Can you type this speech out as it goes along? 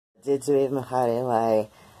Dit weet me waar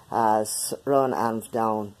run and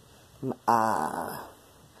down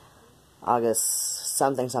August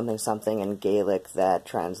something in Gaelic that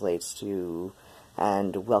translates to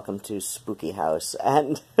and welcome to Spooky House.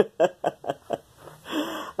 And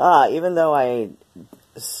even though I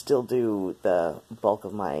still do the bulk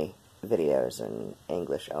of my videos in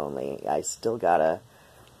English only, I still gotta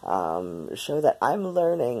show that I'm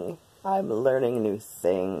learning new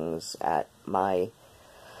things at my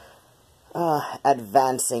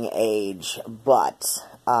advancing age. But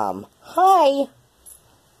hi,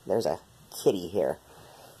 there's a kitty here.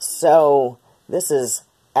 So this is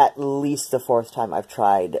at least the 4th time I've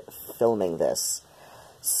tried filming this.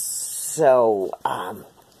 So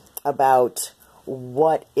about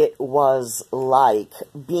what it was like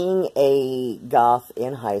being a goth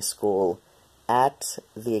in high school at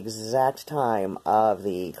the exact time of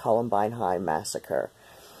the Columbine High massacre.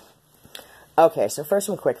 Okay, so first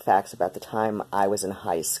some quick facts about the time I was in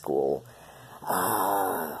high school.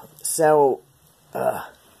 I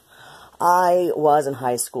was in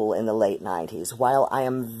high school in the late 90s. While I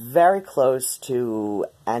am very close to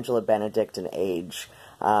Angela Benedict in age,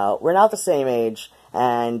 we're not the same age,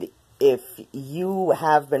 and if you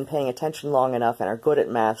have been paying attention long enough and are good at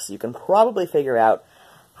maths, you can probably figure out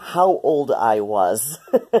how old I was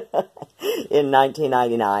in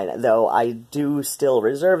 1999, though I do still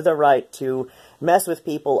reserve the right to mess with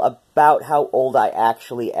people about how old I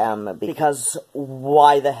actually am, because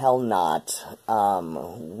why the hell not?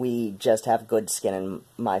 We just have good skin in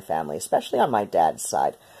my family, especially on my dad's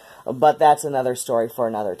side. But that's another story for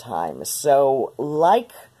another time. So,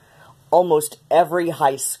 like almost every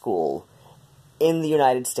high school in the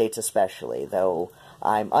United States especially, though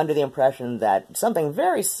I'm under the impression that something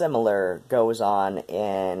very similar goes on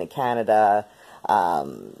in Canada,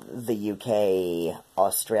 the UK,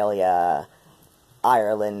 Australia,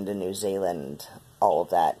 Ireland, New Zealand, all of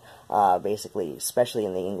that. Basically, especially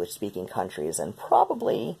in the English-speaking countries, and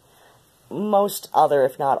probably most other,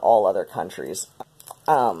 if not all other countries.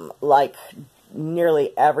 Like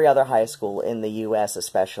nearly every other high school in the US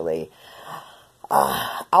especially,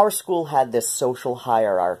 our school had this social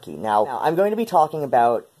hierarchy. Now, I'm going to be talking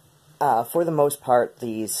about, for the most part,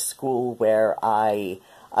 the school where I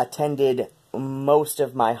attended most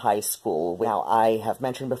of my high school. Now, I have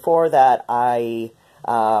mentioned before that my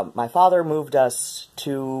father moved us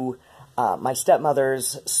to my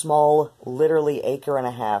stepmother's small, literally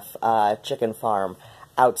acre-and-a-half chicken farm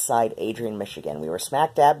outside Adrian, Michigan. We were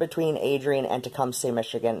smack dab between Adrian and Tecumseh,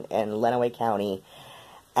 Michigan, in Lenawee County,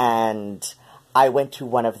 and I went to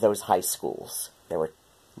one of those high schools. There were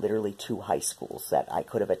literally 2 high schools that I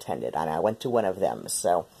could have attended, and I went to one of them.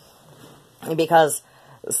 So, because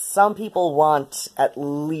some people want at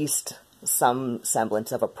least some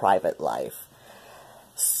semblance of a private life.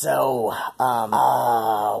 So,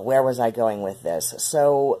 where was I going with this?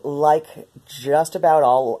 So, like just about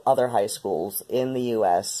all other high schools in the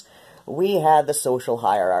U.S., we had the social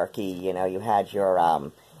hierarchy. You know, you had your,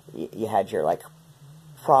 like,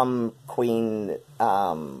 prom queen,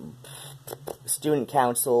 student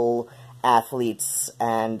council, athletes,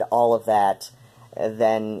 and all of that. And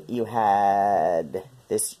then you had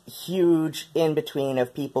this huge in-between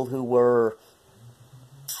of people who were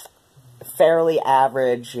fairly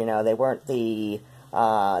average. You know, they weren't the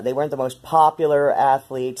most popular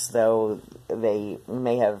athletes, though they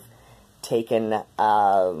may have taken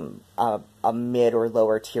a mid or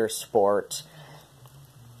lower tier sport,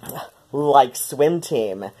 like swim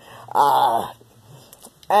team.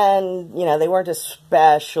 And, you know, they weren't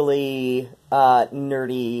especially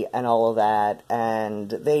nerdy and all of that, and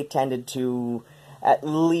they tended to at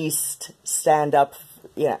least stand up,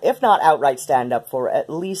 you know, if not outright stand up for, at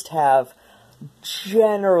least have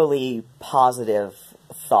generally positive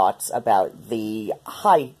thoughts about the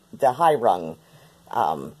high-rung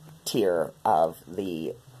tier of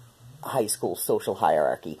the high school social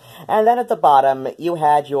hierarchy. And then at the bottom, you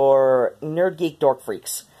had your nerd, geek, dork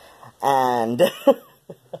freaks. And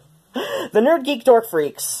the nerd, geek, dork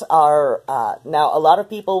freaks are, now, a lot of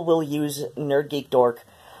people will use nerd, geek, dork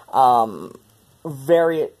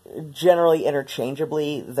very generally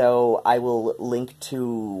interchangeably, though I will link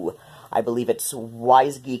to, I believe it's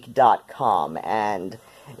wisegeek.com, and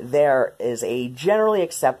there is a generally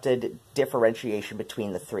accepted differentiation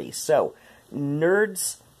between the 3. So,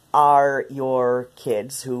 nerds are your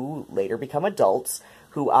kids who later become adults,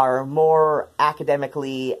 who are more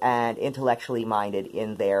academically and intellectually minded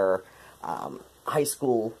in their high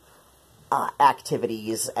school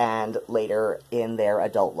activities and later in their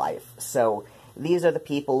adult life. So these are the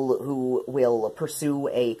people who will pursue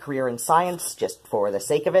a career in science just for the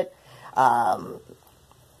sake of it.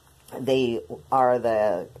 They are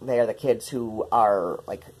the kids who are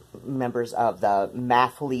like members of the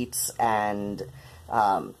mathletes and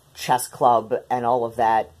chess club and all of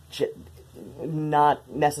that. Not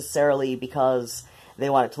necessarily because they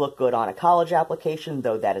want it to look good on a college application,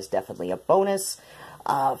 though that is definitely a bonus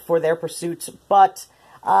for their pursuits, but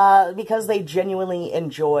because they genuinely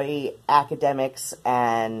enjoy academics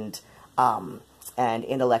and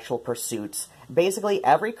intellectual pursuits. Basically,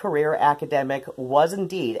 every career academic was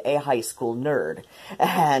indeed a high school nerd,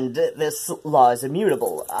 and this law is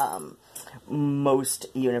immutable. Most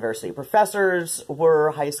university professors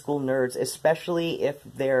were high school nerds, especially if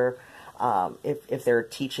they're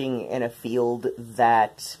teaching in a field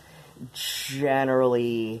that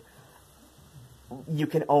generally you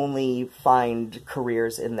can only find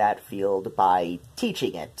careers in that field by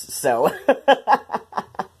teaching it. So,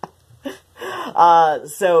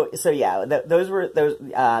 those were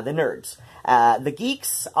the nerds. The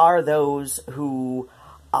geeks are those who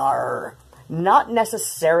are not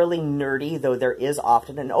necessarily nerdy, though there is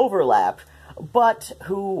often an overlap, but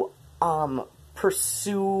who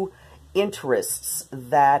pursue interests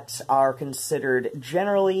that are considered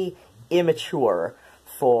generally immature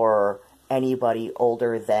for anybody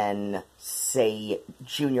older than, say,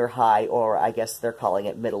 junior high, or I guess they're calling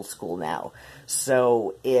it middle school now.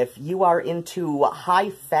 So if you are into high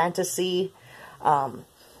fantasy,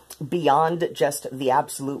 beyond just the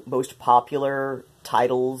absolute most popular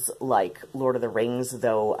titles like Lord of the Rings,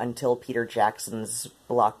 though until Peter Jackson's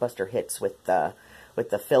blockbuster hits with the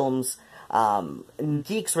films,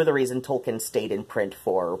 geeks were the reason Tolkien stayed in print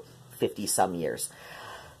for 50-some years.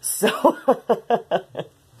 So,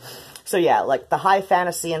 so yeah, like the high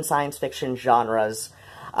fantasy and science fiction genres,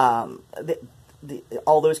 all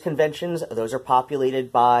those conventions, those are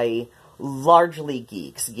populated by largely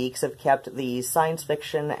geeks. Geeks have kept the science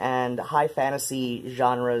fiction and high fantasy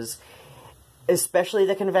genres, especially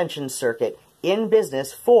the convention circuit, in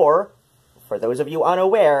business for those of you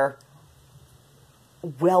unaware,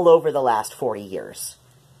 well over the last 40 years.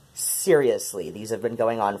 Seriously, these have been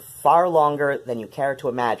going on far longer than you care to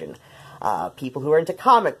imagine. People who are into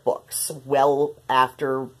comic books, well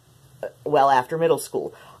after middle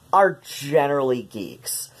school, are generally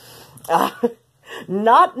geeks.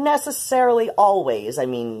 Not necessarily always. I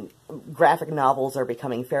mean, graphic novels are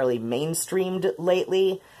becoming fairly mainstreamed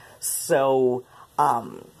lately, so,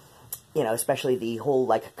 especially the whole,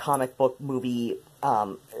 like, comic book movie,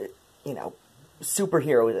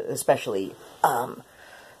 superhero, especially,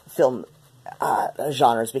 film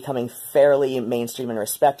genres becoming fairly mainstream and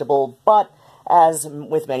respectable, but as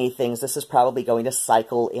with many things, this is probably going to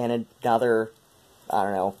cycle in another, I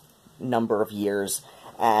don't know, number of years,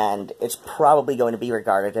 and it's probably going to be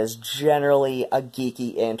regarded as generally a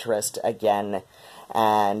geeky interest again,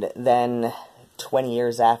 and then 20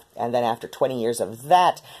 years after, and then after 20 years of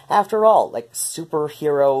that, after all, like,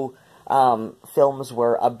 superhero films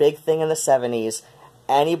were a big thing in the 70s.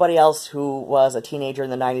 Anybody else who was a teenager in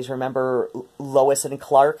the 90s remember Lois and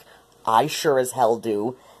Clark? I sure as hell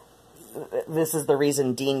do. This is the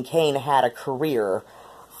reason Dean Cain had a career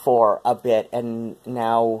for a bit, and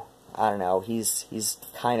now, I don't know, he's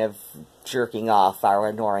kind of jerking off our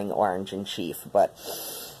adoring Orange in Chief, but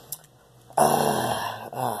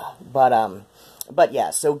yeah,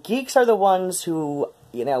 so geeks are the ones who,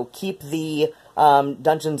 keep the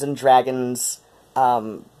Dungeons and Dragons,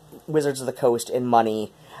 Wizards of the Coast in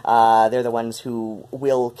money. They're the ones who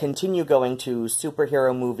will continue going to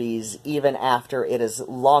superhero movies even after it has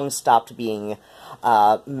long stopped being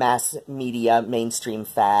mass media mainstream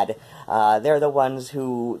fad. They're the ones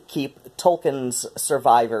who keep Tolkien's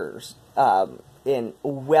survivors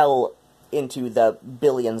well into the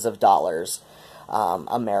billions of dollars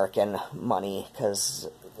American money, because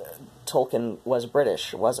Tolkien was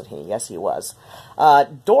British, wasn't he? Yes, he was.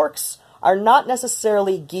 Dorks are not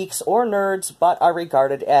necessarily geeks or nerds, but are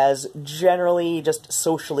regarded as generally just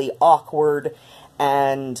socially awkward,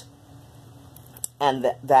 and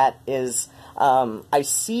that is, I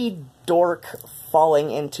see dork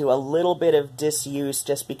falling into a little bit of disuse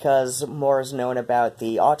just because more is known about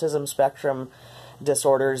the autism spectrum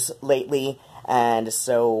disorders lately, and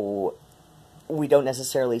so we don't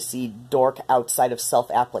necessarily see dork outside of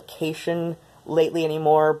self-application lately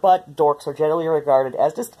anymore, but dorks are generally regarded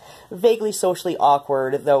as just vaguely socially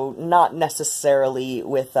awkward, though not necessarily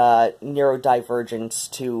with neurodivergence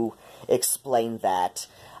to explain that.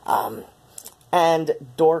 And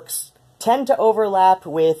dorks tend to overlap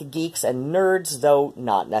with geeks and nerds, though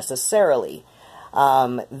not necessarily.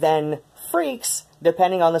 Then freaks,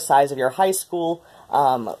 depending on the size of your high school,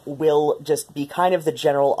 will just be kind of the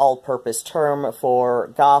general all-purpose term for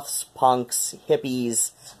goths, punks,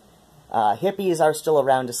 hippies, Hippies are still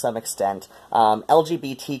around to some extent.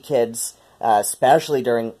 LGBT kids, especially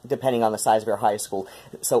depending on the size of your high school,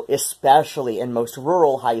 so especially in most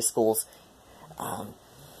rural high schools,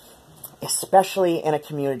 especially in a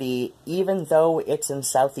community, even though it's in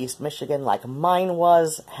southeast Michigan, like mine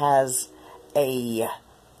was, has a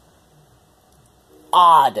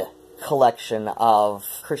odd collection of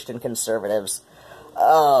Christian conservatives.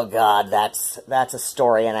 Oh God, that's a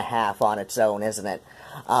story and a half on its own, isn't it?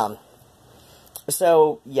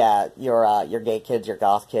 So yeah, your gay kids, your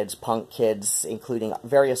goth kids, punk kids, including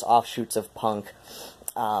various offshoots of punk,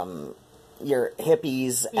 your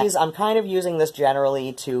hippies. I'm kind of using this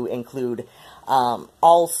generally to include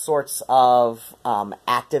all sorts of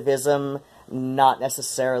activism, not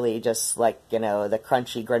necessarily just like, you know, the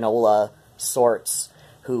crunchy granola sorts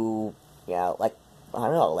who, you know, like, I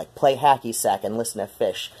don't know, like play hacky sack and listen to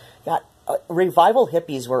Fish. God, revival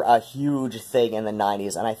hippies were a huge thing in the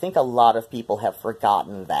 90s, and I think a lot of people have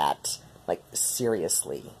forgotten that. Like,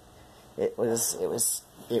 seriously. It was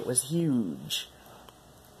huge.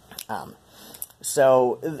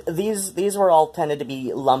 So these were all tended to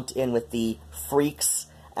be lumped in with the freaks.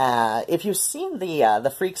 If you've seen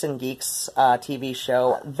the Freaks and Geeks TV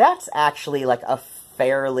show, that's actually like a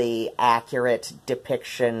fairly accurate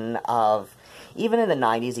depiction of, even in the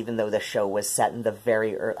 90s, even though the show was set in the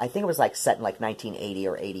very early, I think it was like set in like 1980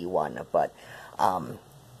 or 81, but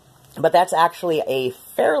that's actually a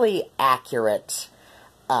fairly accurate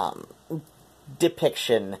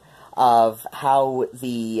depiction of how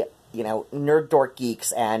the, you know, nerd dork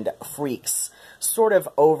geeks and freaks sort of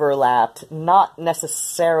overlapped, not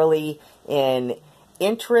necessarily in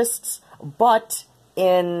interests, but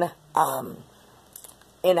in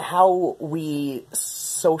how we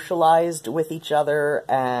socialized with each other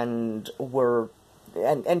and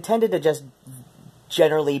tended to just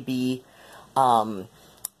generally be on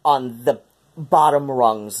the bottom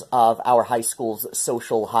rungs of our high school's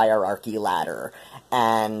social hierarchy ladder.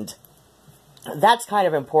 And that's kind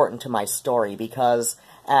of important to my story, because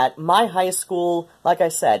at my high school, like I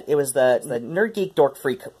said, it was the Nerd Geek Dork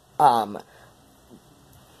Freak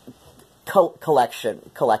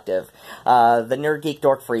collective. The Nerd Geek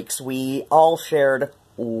Dork Freaks, we all shared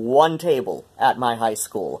one table at my high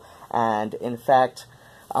school. And in fact,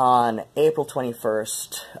 on April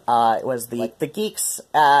 21st, it was the geeks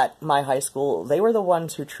at my high school, they were the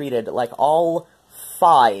ones who treated, like, all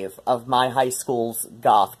 5 of my high school's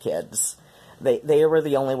goth kids. They were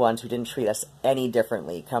the only ones who didn't treat us any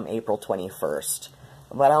differently come April 21st.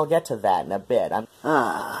 But I'll get to that in a bit.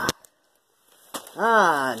 Now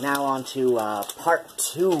on to part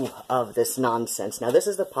 2 of this nonsense. Now, this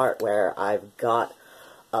is the part where I've got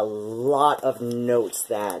a lot of notes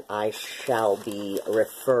that I shall be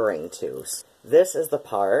referring to. This is the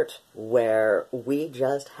part where we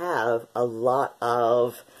just have a lot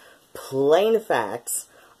of plain facts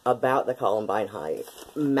about the Columbine High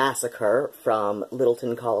massacre from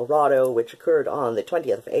Littleton, Colorado, which occurred on the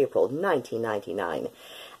 20th of April, 1999.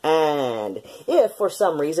 And if, for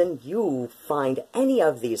some reason, you find any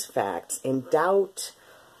of these facts in doubt,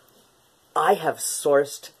 I have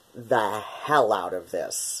sourced the hell out of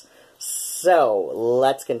this. So,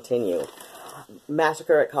 let's continue.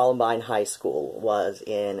 Massacre at Columbine High School was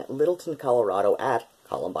in Littleton, Colorado at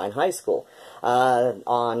Columbine High School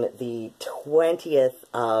on the 20th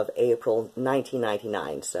of April,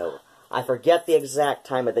 1999. So, I forget the exact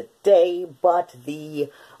time of the day, but the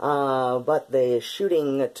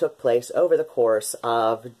shooting took place over the course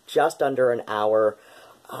of just under an hour.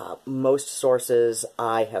 Most sources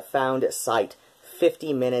I have found cite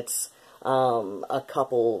 50 minutes. A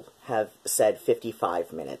couple have said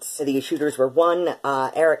 55 minutes. The shooters were one,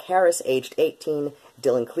 Eric Harris, aged 18,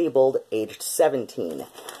 Dylan Klebold, aged 17.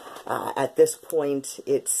 At this point,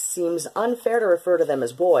 it seems unfair to refer to them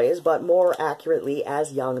as boys, but more accurately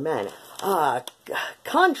as young men.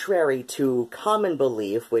 Contrary to common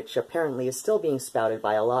belief, which apparently is still being spouted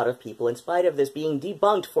by a lot of people, in spite of this being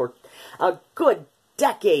debunked for a good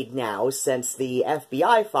decade now, since the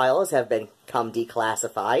FBI files have become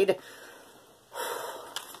declassified,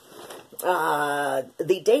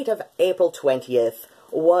 the date of April 20th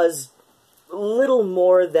was little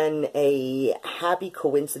more than a happy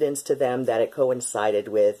coincidence to them that it coincided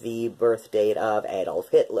with the birth date of Adolf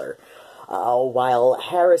Hitler. While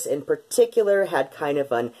Harris in particular had kind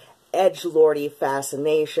of an edgelordy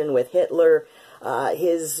fascination with Hitler,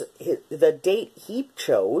 the date he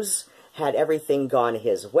chose, had everything gone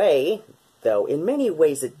his way, though in many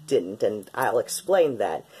ways it didn't, and I'll explain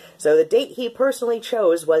that. So the date he personally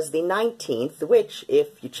chose was the 19th, which,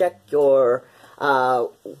 if you check your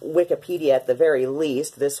Wikipedia at the very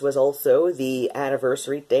least, this was also the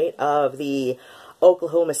anniversary date of the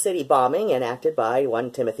Oklahoma City bombing enacted by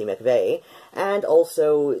one Timothy McVeigh, and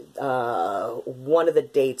also one of the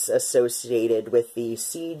dates associated with the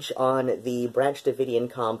siege on the Branch Davidian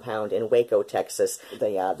compound in Waco, Texas.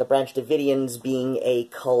 The Branch Davidians being a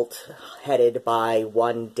cult headed by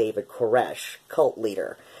one David Koresh, cult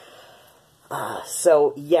leader.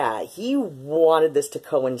 So yeah, he wanted this to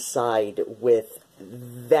coincide with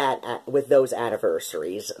with those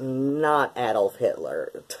anniversaries, not Adolf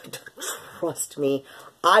Hitler. Trust me,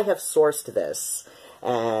 I have sourced this,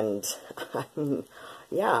 and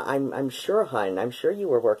yeah, I'm sure, hun, I'm sure you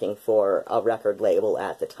were working for a record label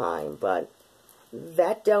at the time, but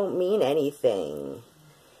that don't mean anything.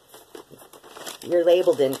 Your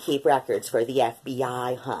label didn't keep records for the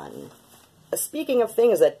FBI, hun. Speaking of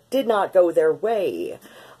things that did not go their way,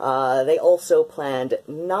 they also planned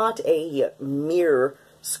not a mere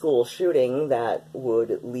school shooting that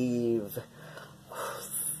would leave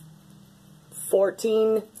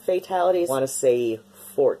 14 fatalities. I want to say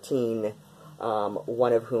 14,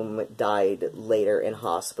 one of whom died later in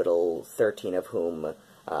hospital, 13 of whom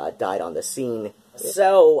died on the scene.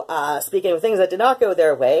 So, speaking of things that did not go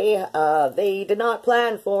their way, they did not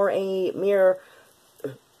plan for a mere,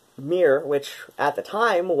 which at the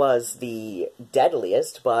time was the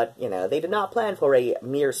deadliest, but, you know, they did not plan for a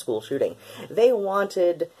mere school shooting. They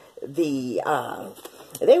wanted they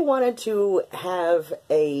wanted to have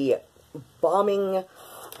a bombing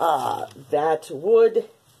that would,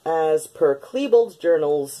 as per Klebold's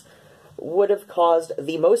journals, would have caused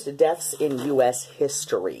the most deaths in U.S.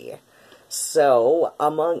 history. So,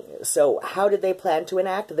 how did they plan to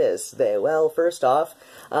enact this? Well, first off,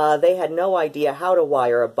 they had no idea how to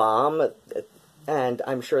wire a bomb, and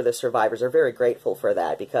I'm sure the survivors are very grateful for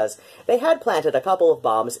that, because they had planted a couple of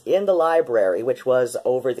bombs in the library, which was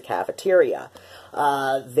over the cafeteria.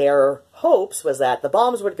 Their hopes was that the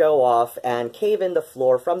bombs would go off and cave in the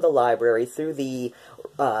floor from the library through the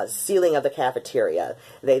ceiling of the cafeteria.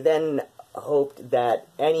 They then hoped that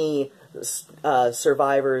any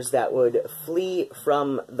survivors that would flee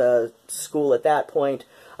from the school at that point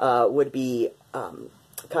would be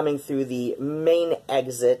coming through the main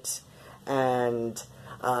exit, and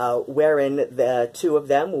wherein the two of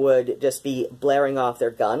them would just be blaring off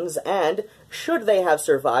their guns, and should they have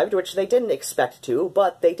survived, which they didn't expect to,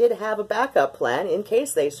 but they did have a backup plan in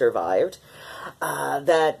case they survived,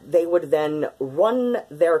 that they would then run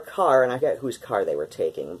their car, and I forget whose car they were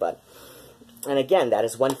taking, but, and again, that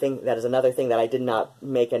is another thing that I did not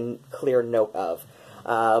make a clear note of,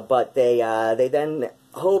 but they then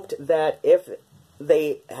hoped that if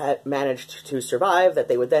they had managed to survive, that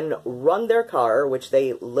they would then run their car, which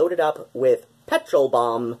they loaded up with petrol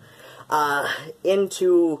bomb,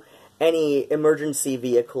 into any emergency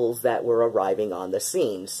vehicles that were arriving on the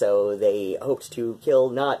scene. So they hoped to kill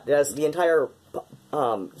not just the entire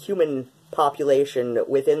human population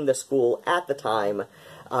within the school at the time,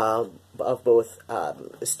 of both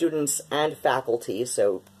students and faculty,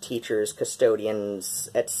 so teachers, custodians,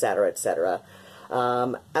 etc., etc.,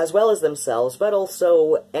 as well as themselves, but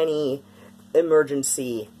also any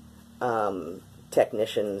emergency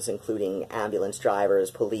technicians, including ambulance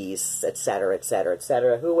drivers, police, etc., etc.,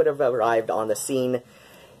 etc., who would have arrived on the scene.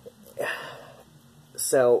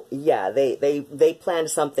 So, yeah, they planned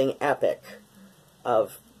something epic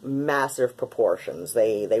of massive proportions.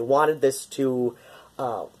 They wanted this to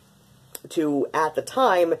at the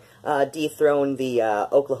time, dethrone the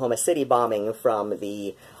Oklahoma City bombing from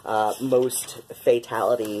the most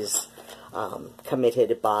fatalities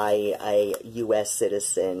committed by a U.S.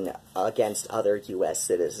 citizen against other U.S.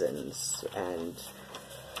 citizens, and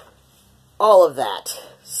all of that.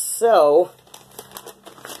 So,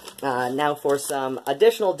 now for some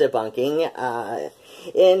additional debunking.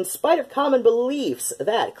 In spite of common beliefs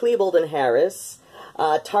that Klebold and Harris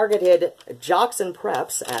targeted jocks and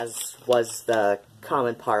preps, as was the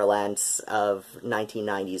common parlance of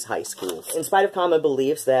 1990s high schools. In spite of common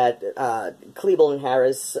beliefs that Klebold and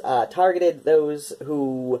Harris targeted those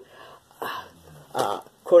who,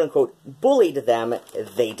 quote-unquote, bullied them,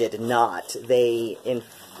 they did not. They, in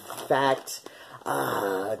fact,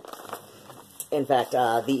 the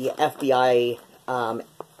FBI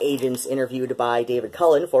agents interviewed by David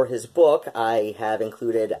Cullen for his book, I have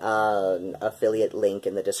included an affiliate link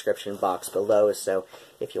in the description box below, so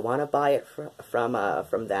if you want to buy it from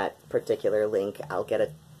that particular link, I'll get a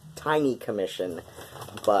tiny commission,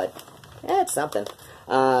 but it's something.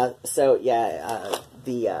 So yeah,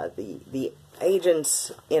 the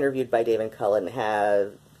agents interviewed by David Cullen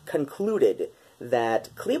have concluded that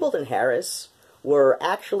Klebold and Harris were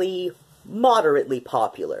actually moderately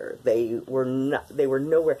popular. They were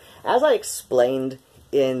nowhere. As I explained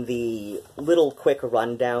in the little quick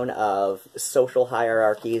rundown of social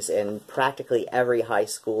hierarchies in practically every high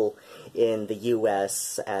school in the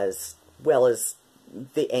U.S., as well as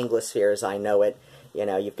the Anglosphere as I know it, you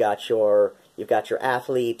know, you've got your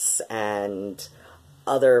athletes and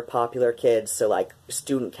other popular kids, so like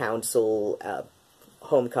student council,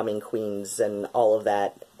 homecoming queens, and all of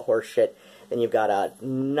that horseshit. Then you've got a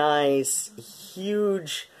nice,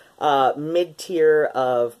 huge mid-tier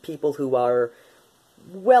of people who are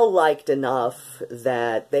well-liked enough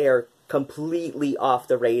that they are completely off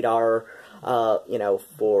the radar, you know,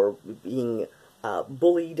 for being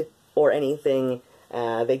bullied or anything.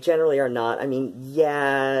 They generally are not. I mean,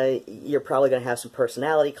 yeah, you're probably going to have some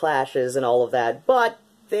personality clashes and all of that, but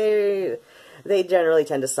they generally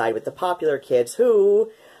tend to side with the popular kids who,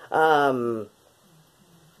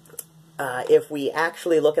 if we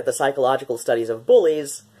actually look at the psychological studies of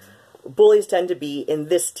bullies tend to be in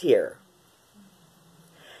this tier.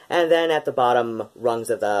 And then at the bottom rungs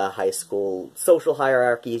of the high school social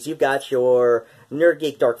hierarchies, you've got your nerd,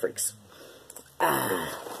 geek, dork freaks.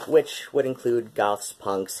 Which would include goths,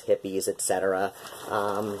 punks, hippies, etc.,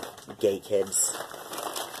 gay kids.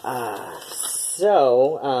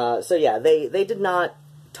 So yeah, they did not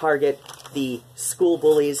target the school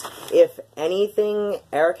bullies. If anything,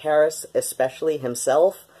 Eric Harris, especially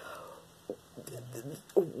himself,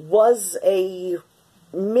 was a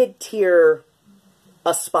mid-tier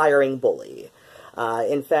aspiring bully.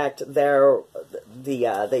 In fact, the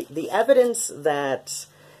evidence that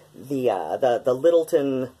the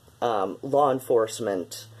Littleton law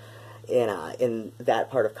enforcement in that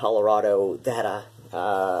part of Colorado that I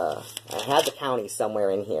had the county somewhere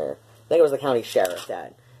in here. I think it was the county sheriff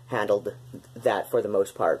that handled that for the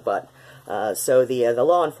most part. But so the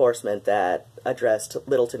law enforcement that addressed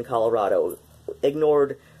Littleton, Colorado,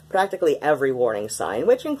 ignored practically every warning sign,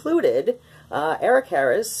 which included Eric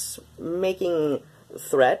Harris making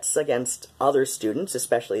threats against other students,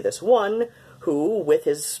 especially this one, who, with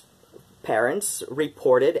his parents,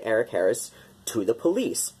 reported Eric Harris to the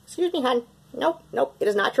police. Excuse me, hon. Nope, it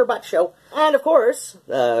is not your butt show. And, of course,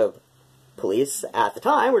 police at the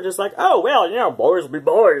time were just like, oh, well, you know, boys be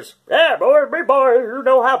boys. Yeah, boys be boys. You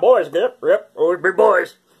know how boys get. Yep, boys be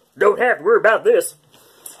boys. Don't have to worry about this.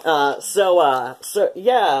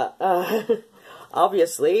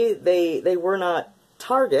 Obviously, they were not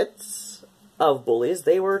targets of bullies.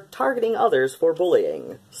 They were targeting others for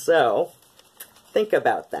bullying. So, think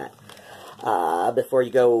about that before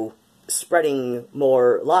you go spreading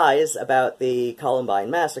more lies about the Columbine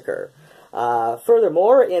massacre.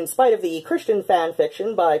 Furthermore, in spite of the Christian fan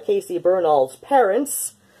fiction by Casey Bernald's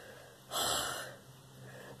parents,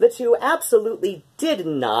 the two absolutely did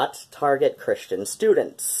not target Christian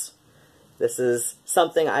students. This is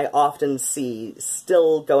something I often see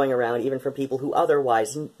still going around, even from people who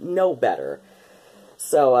otherwise know better.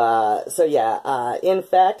 So yeah, in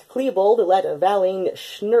fact, Klebold let Valine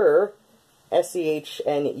Schnurr,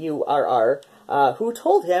 S-C-H-N-U-R-R, who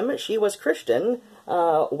told him she was Christian,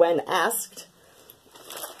 when he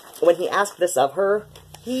asked this of her,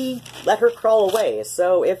 he let her crawl away.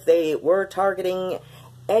 So if they were targeting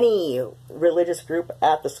any religious group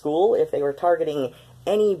at the school, if they were targeting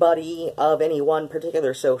anybody of any one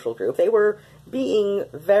particular social group, they were being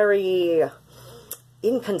very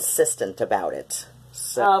inconsistent about it.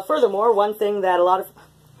 So, furthermore, one thing that a lot of...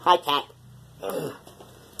 Hi, cat.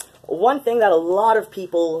 One thing that a lot of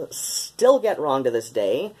people still get wrong to this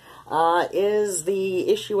day is the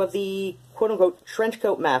issue of the quote-unquote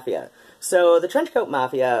trenchcoat mafia. So the trenchcoat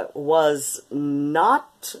mafia was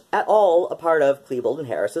not at all a part of Klebold and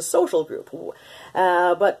Harris's social group.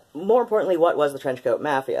 But more importantly, what was the trenchcoat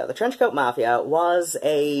mafia? The trenchcoat mafia was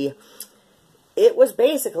it was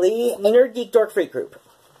basically a nerd, geek, dork, freak group.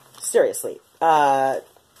 Seriously. The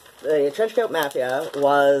trenchcoat mafia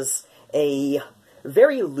was a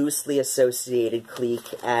very loosely associated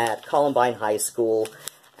clique at Columbine High School,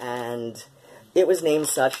 and it was named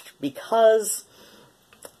such because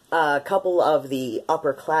a couple of the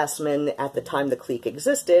upperclassmen at the time the clique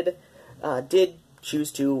existed did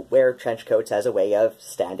choose to wear trench coats as a way of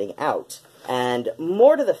standing out. And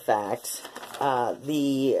more to the fact,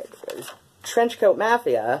 the trenchcoat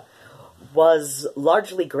mafia was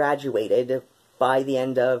largely graduated by the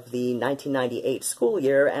end of the 1998 school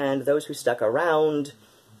year, and those who stuck around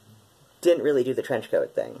didn't really do the trenchcoat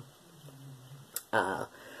thing.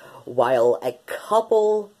 While a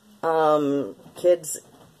couple kids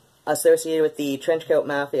associated with the trenchcoat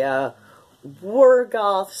mafia were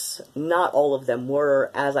goths, not all of them were.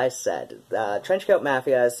 As I said, the trenchcoat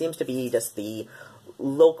mafia seems to be just the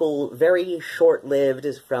local, very short-lived,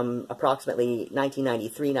 from approximately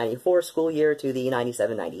 1993-94 school year to the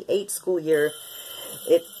 97-98 school year.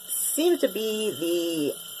 It seems to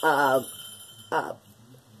be the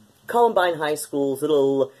Columbine High School's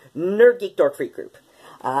little nerd geek dork freak group.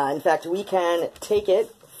 In fact, we can take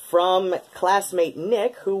it from classmate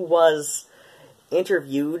Nick, who was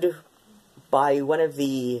interviewed by one of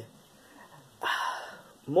the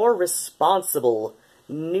more responsible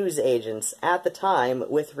news agents at the time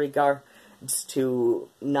with regards to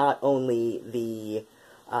not only the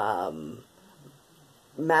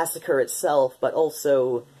massacre itself, but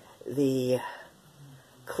also the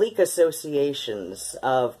clique associations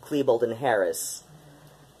of Klebold and Harris,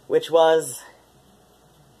 which was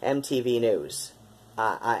MTV News.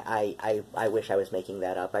 I wish I was making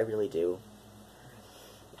that up. I really do.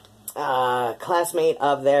 Classmate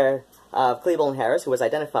of Klebold and Harris, who was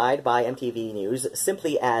identified by MTV News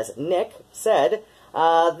simply as Nick, said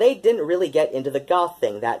they didn't really get into the goth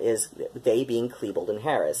thing. That is, they being Klebold and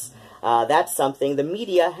Harris. That's something the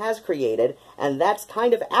media has created, and that's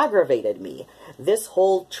kind of aggravated me. This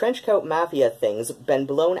whole trenchcoat mafia thing's been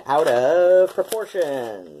blown out of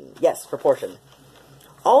proportion. Yes, proportion.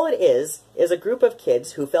 All it is a group of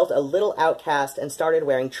kids who felt a little outcast and started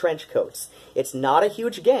wearing trench coats. It's not a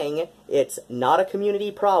huge gang, it's not a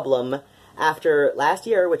community problem. After last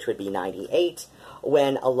year, which would be 98,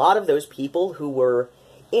 when a lot of those people who were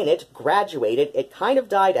in it graduated, it kind of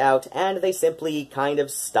died out, and they simply kind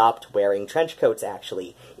of stopped wearing trench coats,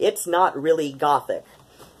 actually. It's not really gothic.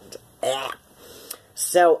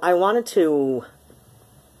 So, I left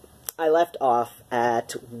off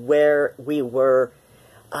at where we were.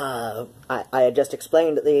 I had just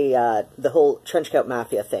explained the whole trenchcoat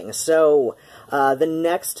mafia thing. So, the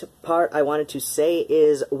next part I wanted to say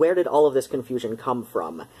is, where did all of this confusion come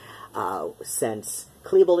from? Since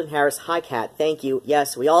Klebold and Harris, hi Kat, thank you,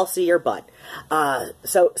 yes, we all see your butt.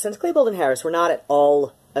 So, since Klebold and Harris were not at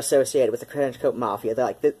all associated with the trenchcoat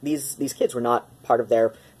mafia, these kids were not part of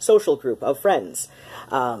their social group of friends.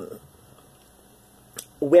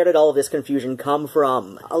 Where did all of this confusion come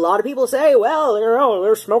from? A lot of people say, well,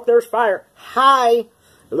 there's smoke, there's fire. Hi!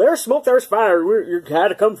 There's smoke, there's fire. You had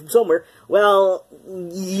to come from somewhere. Well,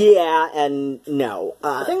 yeah and no.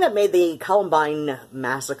 The thing that made the Columbine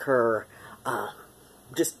massacre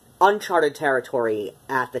just uncharted territory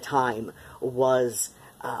at the time was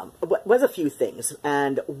a few things.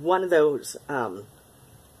 And one of those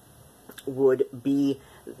would be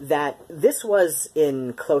that this was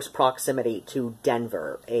in close proximity to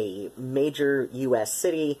Denver, a major U.S.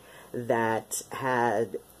 city that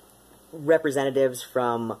had representatives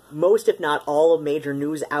from most, if not all, major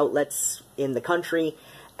news outlets in the country,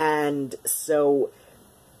 and so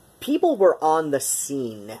people were on the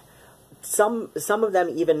scene. Some of them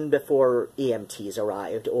even before EMTs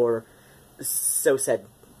arrived, or so said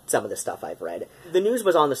some of the stuff I've read. The news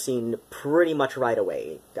was on the scene pretty much right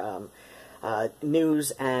away.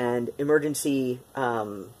 News and emergency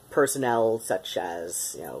personnel, such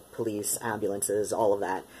as, police, ambulances, all of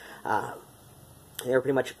that, they were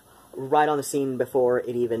pretty much right on the scene before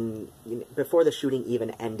the shooting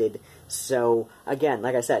even ended. So, again,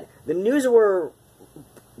 like I said, the news were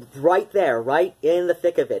right there, right in the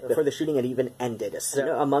thick of it, before the shooting had even ended.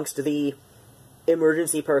 So, amongst the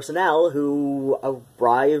emergency personnel who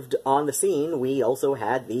arrived on the scene, we also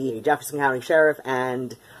had the Jefferson County Sheriff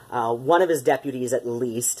and one of his deputies, at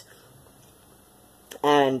least.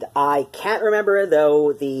 And I can't remember,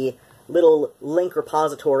 though, the little link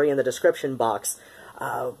repository in the description box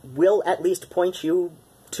will at least point you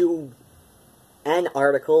to an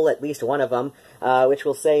article, at least one of them, which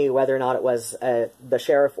will say whether or not it was the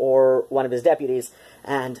sheriff or one of his deputies.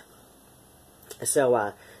 And so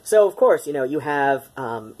of course, you have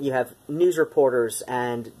news reporters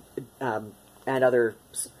and others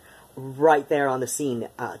right there on the scene,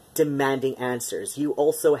 demanding answers. You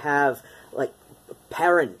also have,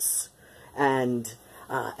 parents and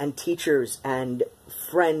teachers and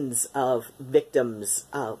friends of victims,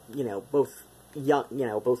 both young,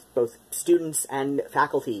 both students and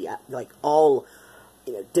faculty, all,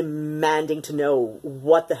 demanding to know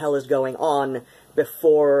what the hell is going on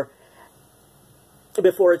before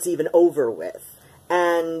it's even over with.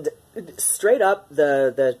 And straight up,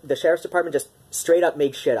 the sheriff's department just straight up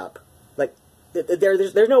made shit up.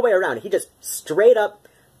 There's no way around it. He just straight up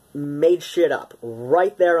made shit up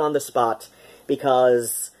right there on the spot,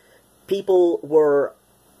 because people were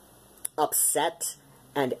upset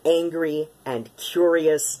and angry and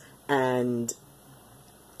curious, and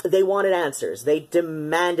they wanted answers. They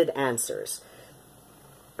demanded answers.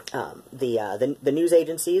 The news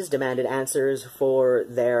agencies demanded answers for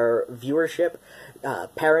their viewership.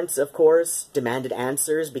 Parents, of course, demanded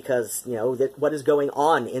answers because, you know, what is going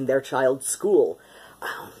on in their child's school.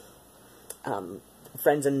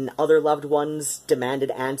 Friends and other loved ones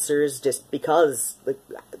demanded answers just because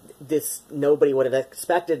nobody would have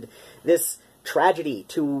expected this tragedy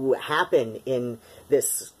to happen in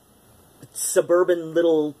this suburban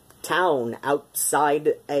little town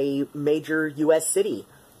outside a major U.S. city.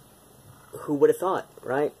 Who would have thought,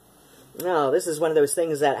 right? No, this is one of those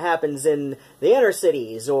things that happens in the inner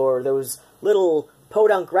cities or those little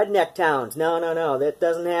podunk redneck towns. No, that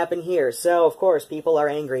doesn't happen here. So, of course, people are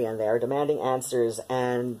angry and they're demanding answers,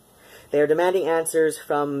 and they're demanding answers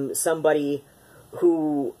from somebody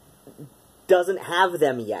who doesn't have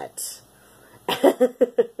them yet.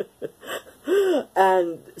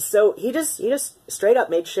 And so he just straight up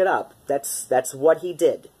made shit up. That's what he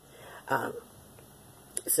did.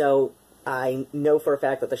 So I know for a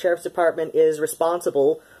fact that the sheriff's department is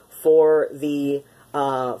responsible for the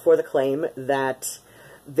claim that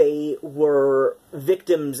they were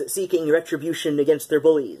victims seeking retribution against their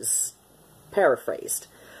bullies. Paraphrased.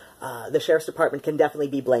 The sheriff's department can definitely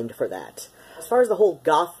be blamed for that. As far as the whole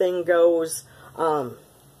Goth thing goes,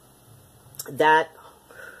 that,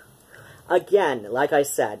 again, like I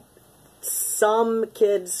said, some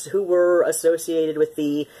kids who were associated with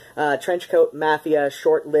the Trenchcoat Mafia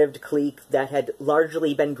short-lived clique that had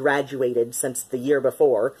largely been graduated since the year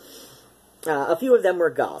before, a few of them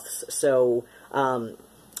were Goths. So,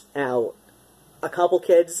 now, a couple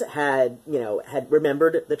kids had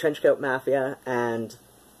remembered the Trenchcoat Mafia, and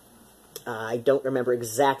I don't remember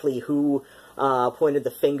exactly who pointed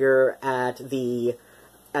the finger at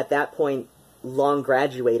that point,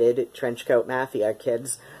 long-graduated Trenchcoat Mafia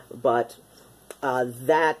kids, but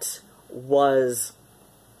that was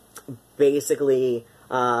basically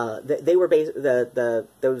those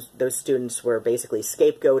students were basically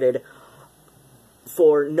scapegoated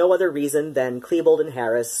for no other reason than Klebold and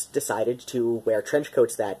Harris decided to wear trench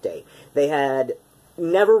coats that day. They had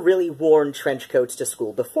never really worn trench coats to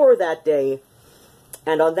school before that day,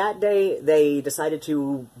 and on that day, they decided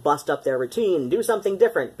to bust up their routine, do something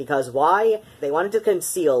different, because why? They wanted to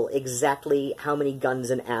conceal exactly how many guns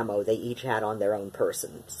and ammo they each had on their own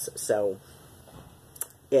persons. So,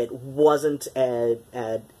 it wasn't an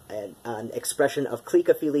expression of clique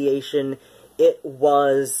affiliation, it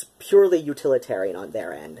was purely utilitarian on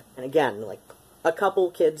their end. And again, like, a couple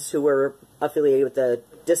kids who were affiliated with the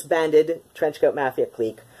disbanded Trenchcoat Mafia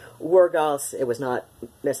clique were Goths. It was not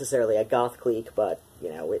necessarily a Goth clique, but, you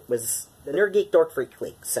know, it was the Nerd Geek Dork Freak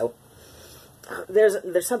clique. So,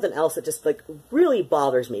 there's something else that just, like, really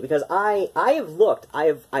bothers me, because I have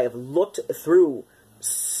looked through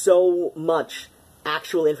so much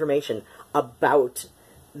actual information about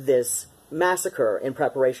this massacre in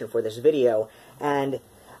preparation for this video, and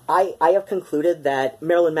I have concluded that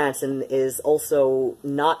Marilyn Manson is also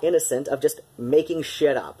not innocent of just making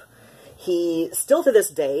shit up. He, still to this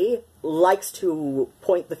day, likes to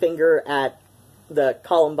point the finger at the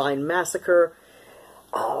Columbine massacre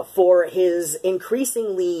for his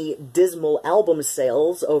increasingly dismal album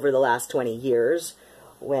sales over the last 20 years,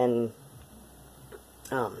 when,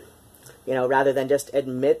 you know, rather than just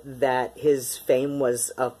admit that his fame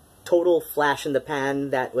was a total flash in the pan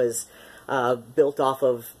that was built off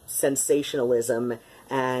of sensationalism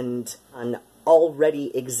and an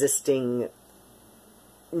already existing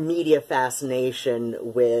media fascination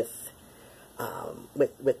with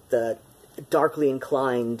the darkly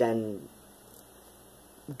inclined and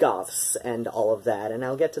goths and all of that, and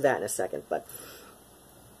I'll get to that in a second. But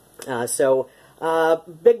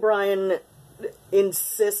Big Brian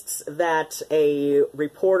insists that a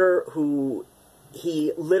reporter who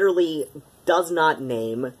he literally does not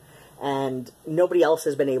name, and nobody else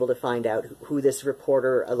has been able to find out who this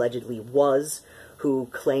reporter allegedly was, who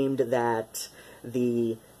claimed that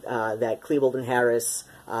that Klebold and Harris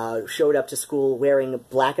showed up to school wearing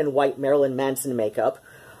black and white Marilyn Manson makeup.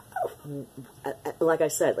 Like I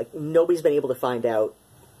said, like, nobody's been able to find out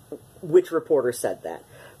which reporter said that.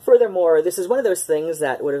 Furthermore, this is one of those things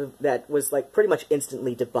that was like pretty much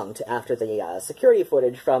instantly debunked after the security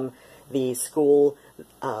footage from the school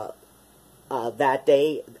that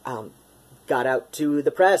day got out to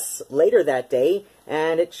the press later that day,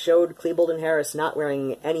 and it showed Klebold and Harris not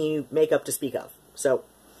wearing any makeup to speak of. So,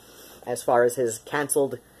 as far as his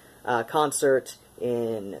canceled concert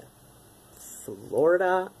in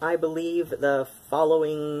Florida, I believe, the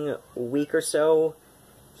following week or so,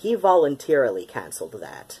 he voluntarily canceled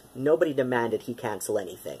that. Nobody demanded he cancel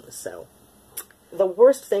anything, so. The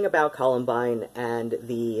worst thing about Columbine and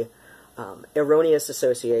the erroneous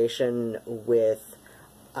association with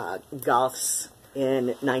Goths in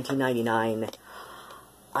 1999.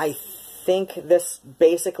 I think this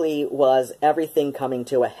basically was everything coming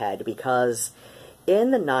to a head, because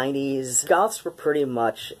in the 90s, Goths were pretty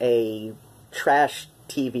much a trash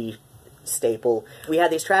TV staple. We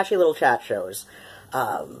had these trashy little chat shows.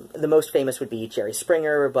 The most famous would be Jerry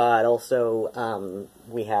Springer, but also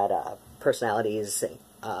we had personalities,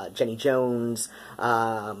 Jenny Jones,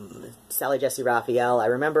 Sally Jesse Raphael. I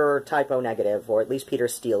remember Typo Negative, or at least Peter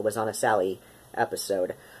Steele was on a Sally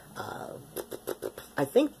episode. I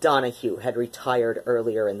think Donahue had retired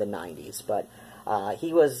earlier in the 90s, but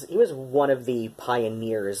he was one of the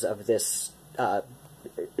pioneers of this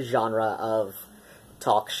genre of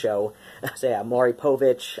talk show. So yeah, Maury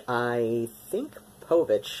Povich. I think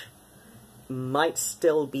Povich might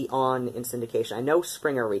still be on in syndication. I know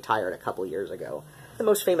Springer retired a couple years ago. The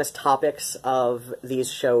most famous topics of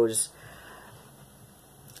these shows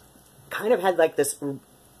kind of had like this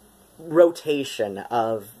rotation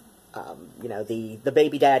of, you know, the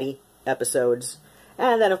baby daddy episodes,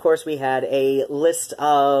 and then of course we had a list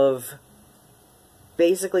of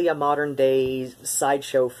basically a modern day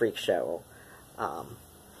sideshow freak show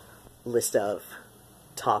list of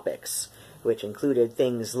topics, which included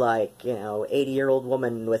things like, you know, 80-year-old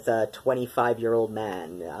woman with a 25-year-old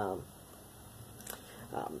man,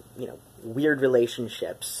 you know, weird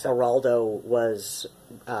relationships. Geraldo was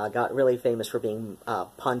got really famous for being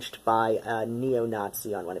punched by a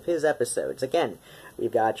neo-Nazi on one of his episodes. Again,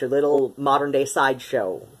 we've got your little modern-day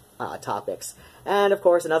sideshow topics. And, of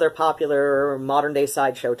course, another popular modern-day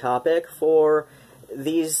sideshow topic for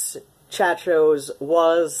these chat shows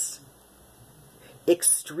was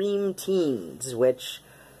extreme teens, which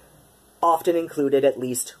often included at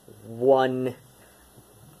least one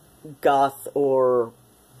goth or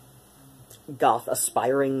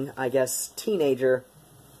goth-aspiring, I guess, teenager.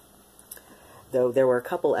 Though there were a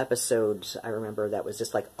couple episodes, I remember, that was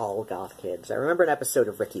just like all goth kids. I remember an episode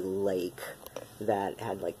of Ricky Lake that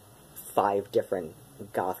had like 5 different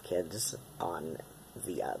goth kids on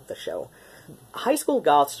the show. High school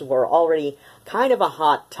goths were already kind of a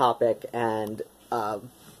hot topic and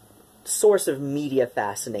source of media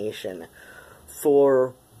fascination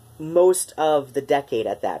for most of the decade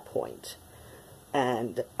at that point.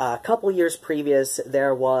 And a couple years previous,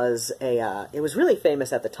 there was a, it was really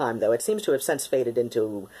famous at the time, though. It seems to have since faded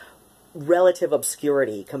into relative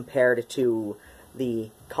obscurity compared to the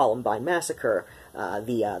Columbine massacre,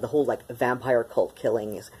 the whole, like, vampire cult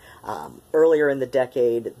killings. Earlier in the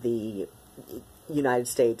decade, the United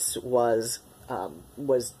States was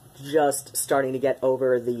just starting to get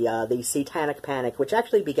over the satanic panic, which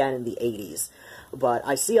actually began in the 80s. But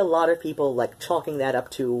I see a lot of people, like, chalking that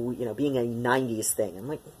up to, you know, being a 90s thing. I'm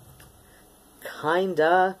like,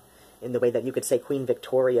 kinda, in the way that you could say Queen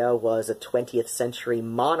Victoria was a 20th century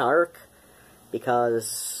monarch,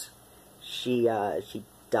 because she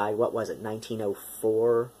died, what was it,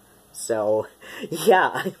 1904? So,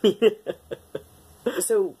 yeah, I mean,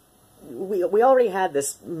 so, we already had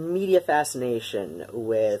this media fascination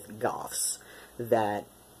with goths that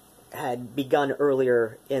had begun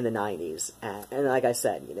earlier in the 90s, and like I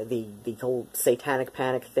said, you know, the whole satanic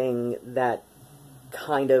panic thing that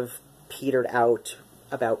kind of petered out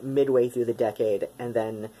about midway through the decade, and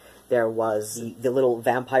then there was the little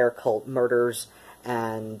vampire cult murders,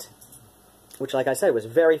 and which, like I said, was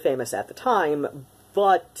very famous at the time,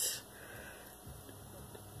 but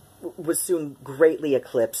was soon greatly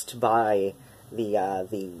eclipsed by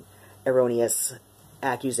the erroneous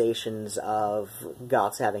accusations of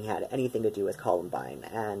goths having had anything to do with Columbine.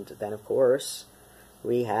 And then, of course,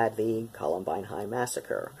 we had the Columbine High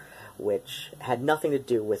Massacre, which had nothing to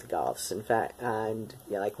do with goths. In fact, and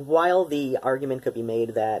yeah, like, while the argument could be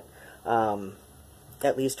made that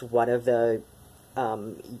at least one of the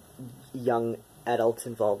young adults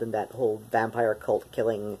involved in that whole vampire cult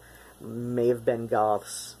killing may have been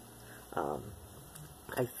goths,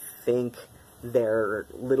 I think their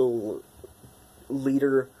little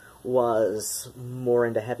leader was more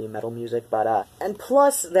into heavy metal music, but, and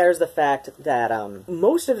plus there's the fact that,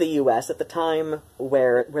 most of the U.S. at the time,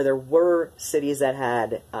 where there were cities that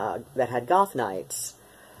had goth nights,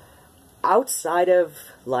 outside of,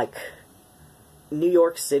 like, New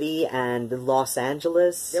York City and Los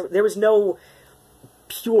Angeles, there was no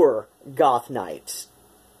pure goth night,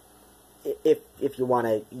 if you want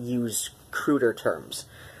to use cruder terms.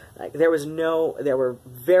 Like, there were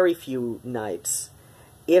very few nights,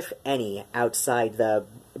 if any, outside the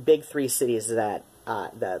big 3 cities that,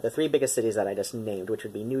 the 3 biggest cities that I just named, which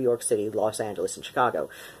would be New York City, Los Angeles, and Chicago.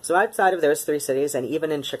 So outside of those 3 cities, and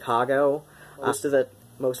even in Chicago,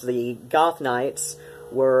 most of the goth nights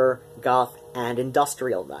were goth and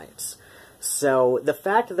industrial nights. So the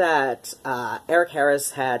fact that Eric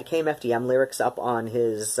Harris had KMFDM lyrics up on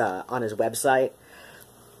his website,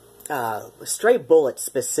 Stray Bullets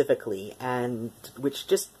specifically, and which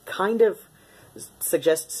just kind of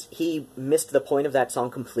suggests he missed the point of that song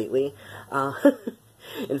completely.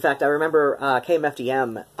 In fact, I remember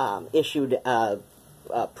KMFDM issued a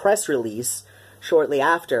press release shortly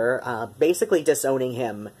after, basically disowning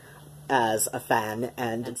him as a fan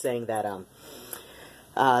and saying that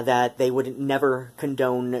that they would never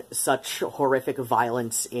condone such horrific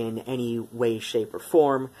violence in any way, shape, or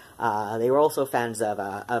form. They were also fans of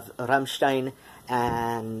Rammstein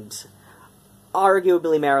and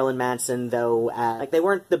arguably Marilyn Manson, though like they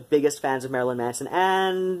weren't the biggest fans of Marilyn Manson,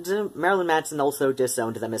 and Marilyn Manson also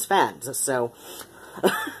disowned them as fans. So,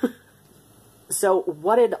 so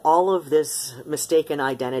what did all of this mistaken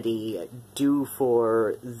identity do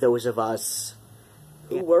for those of us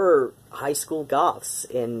who were high school goths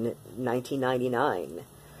in 1999?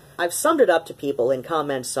 I've summed it up to people in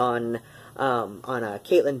comments on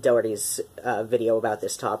Caitlin Doherty's video about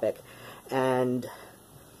this topic, and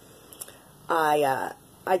I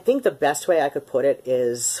think the best way I could put it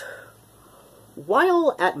is,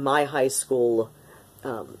 while at my high school,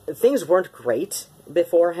 things weren't great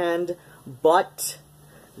beforehand, but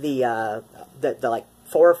the like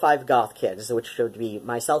 4 or 5 goth kids, which should be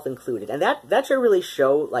myself included, and that should really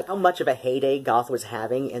show like how much of a heyday goth was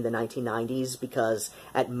having in the 1990s, because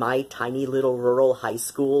at my tiny little rural high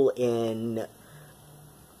school in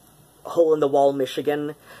hole-in-the-wall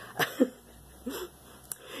Michigan,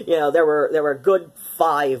 you know, there were a good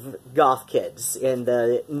 5 goth kids in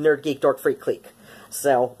the nerd geek dork freak clique.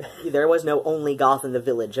 So there was no only goth in the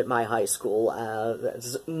village at my high school,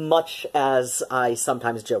 as much as I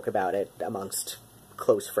sometimes joke about it amongst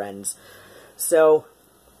close friends. So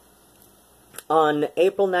on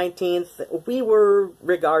April 19th, we were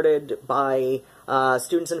regarded by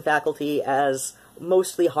students and faculty as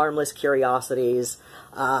mostly harmless curiosities.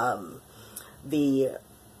 The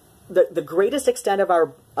greatest extent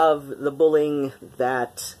of the bullying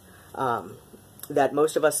that that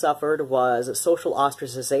most of us suffered was social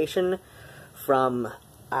ostracization from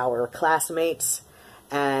our classmates,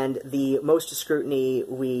 and the most scrutiny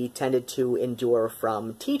we tended to endure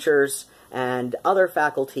from teachers and other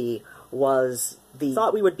faculty was the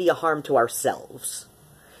thought we would be a harm to ourselves.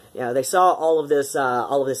 You know, they saw all of this,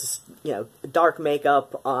 you know, dark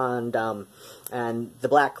makeup and the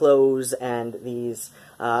black clothes and these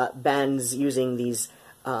bands using these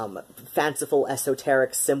fanciful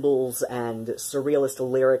esoteric symbols and surrealist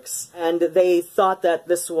lyrics, and they thought that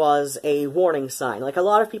this was a warning sign. Like, a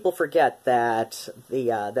lot of people forget that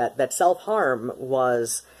that self-harm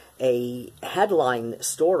was a headline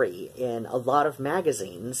story in a lot of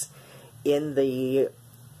magazines in the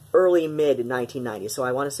early mid-1990s. So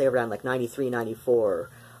I want to say around like 93, 94,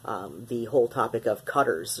 the whole topic of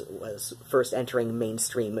cutters was first entering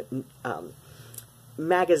mainstream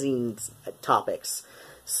magazine topics.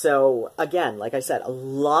 So again, like I said, a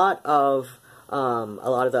lot of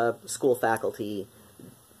the school faculty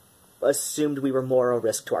assumed we were more a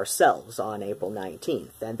risk to ourselves on April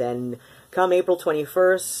 19th. And then come April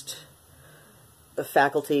 21st, the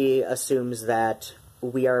faculty assumes that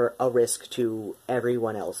we are a risk to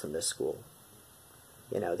everyone else in the school.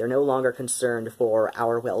 You know, they're no longer concerned for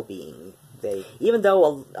our well-being. Even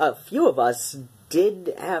though a few of us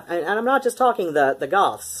did have, and I'm not just talking the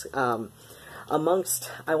goths, amongst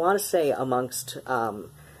the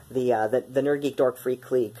Nerd Geek Dork Freak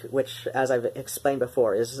clique, which, as I've explained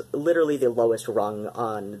before, is literally the lowest rung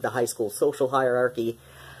on the high school social hierarchy,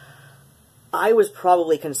 I was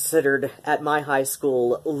probably considered, at my high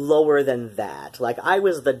school, lower than that. Like, I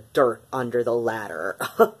was the dirt under the ladder.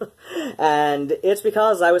 And it's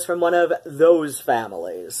because I was from one of those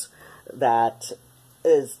families that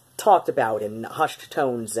is talked about in hushed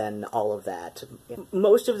tones and all of that.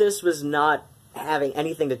 Most of this was not having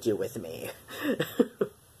anything to do with me.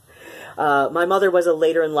 My mother was a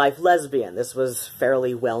later-in-life lesbian. This was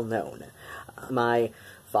fairly well known. My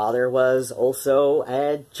father was also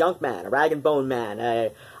a junk man, a rag and bone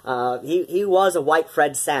man. He was a white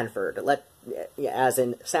Fred Sanford, as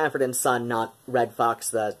in Sanford and Son, not Red Fox,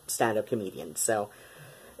 the stand-up comedian. So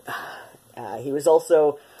he was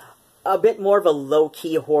also a bit more of a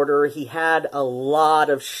low-key hoarder. He had a lot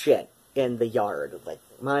of shit in the yard. Like,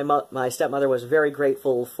 my stepmother was very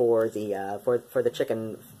grateful for the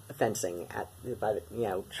chicken fencing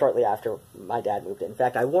shortly after my dad moved in. In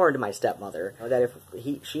fact, I warned my stepmother that if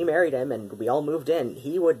she married him and we all moved in,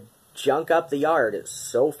 he would junk up the yard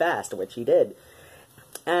so fast, which he did.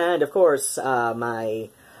 And, of course, my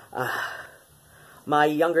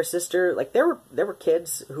younger sister, like, there were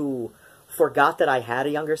kids who forgot that I had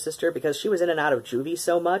a younger sister because she was in and out of juvie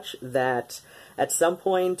so much that at some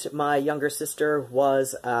point my younger sister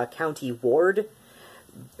was a county ward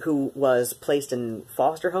who was placed in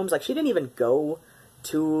foster homes. Like, she didn't even go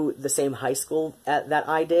to the same high school that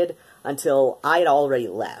I did until I had already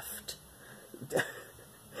left.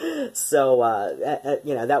 So,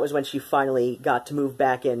 you know, that was when she finally got to move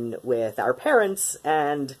back in with our parents,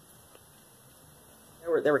 and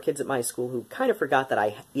there were kids at my school who kind of forgot that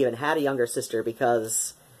I even had a younger sister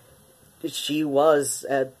because she was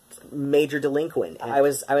a major delinquent. I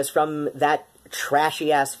was from that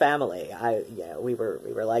trashy ass family. We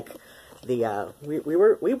were like we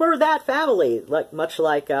were that family. Like much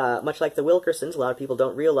like the Wilkersons. A lot of people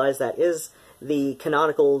don't realize that is the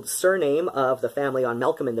canonical surname of the family on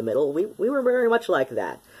Malcolm in the Middle. We were very much like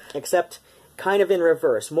that, except kind of in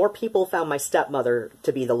reverse. More people found my stepmother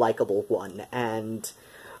to be the likable one, and,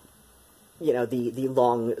 you know, the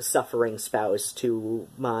long-suffering spouse to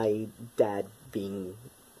my dad being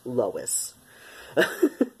Lois.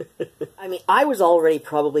 I mean, I was already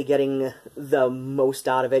probably getting the most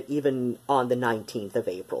out of it even on the 19th of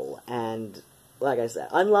April, and like I said,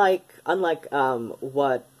 unlike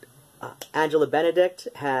what Angela Benedict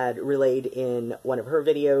had relayed in one of her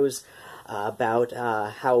videos about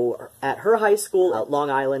how at her high school, Long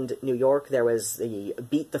Island, New York, there was the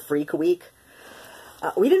Beat the Freak Week.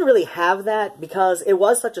 We didn't really have that because it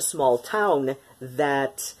was such a small town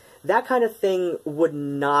that that kind of thing would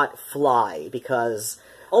not fly, because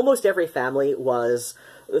almost every family was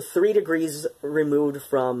 3 degrees removed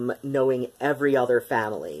from knowing every other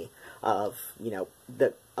family of, you know,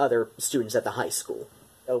 the other students at the high school.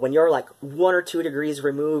 When you're like 1 or 2 degrees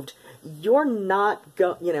removed, you're not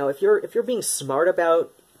you know, if you're being smart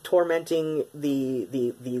about tormenting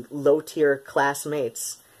the low-tier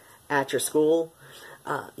classmates at your school,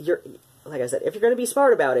 you're, like I said, if you're going to be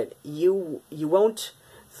smart about it, you won't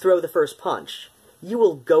throw the first punch. You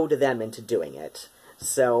will go to them into doing it.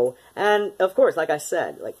 So, and of course, like I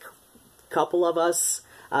said, like, a couple of us,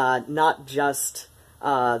 not just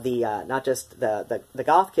the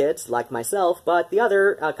goth kids like myself, but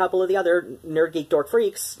a couple of the other nerd geek dork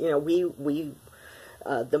freaks. You know,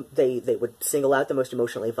 they would single out the most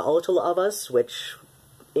emotionally volatile of us, which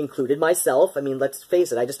included myself. I mean, let's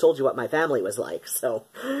face it, I just told you what my family was like. So,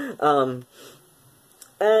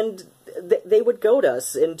 and they would goad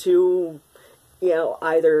us into, you know,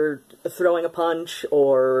 either throwing a punch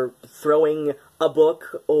or throwing a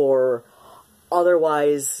book or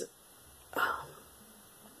otherwise.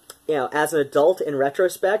 You know, as an adult, in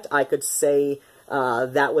retrospect, I could say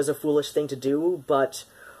that was a foolish thing to do, but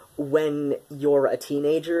when you're a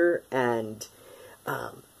teenager and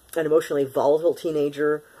an emotionally volatile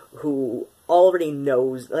teenager who already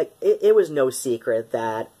knows, like, it was no secret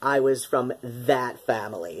that I was from that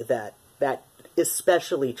family, that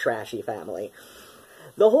especially trashy family.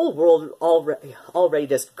 The whole world already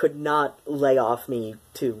just could not lay off me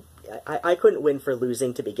to... I couldn't win for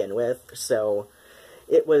losing to begin with, so...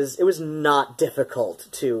 It was not difficult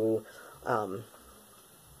to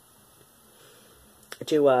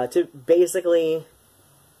basically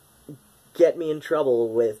get me in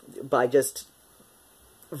trouble by just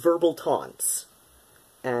verbal taunts.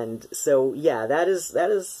 And so, yeah, that is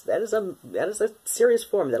a serious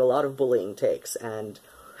form that a lot of bullying takes, and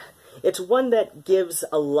it's one that gives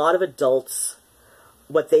a lot of adults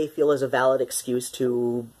what they feel is a valid excuse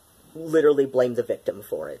to literally blame the victim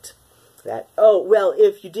for it. That, oh, well,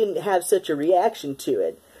 if you didn't have such a reaction to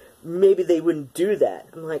it, maybe they wouldn't do that.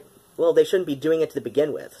 I'm like, well, they shouldn't be doing it to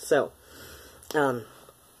begin with. So,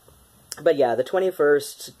 but yeah, the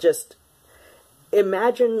 21st, just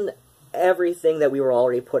imagine everything that we were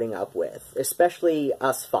already putting up with, especially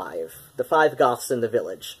us five, the 5 goths in the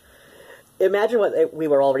village. Imagine what we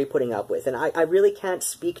were already putting up with, and I really can't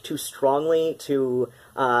speak too strongly to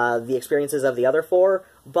the experiences of the other 4,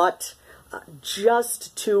 but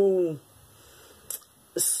just to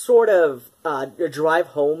sort of drive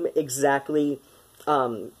home exactly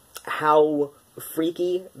how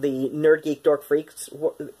freaky the nerd geek dork freaks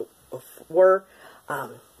were.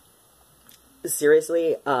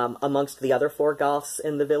 Seriously, amongst the other 4 goths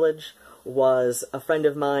in the village was a friend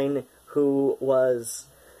of mine who was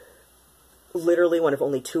literally one of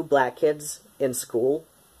only 2 black kids in school,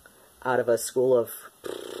 out of a school of,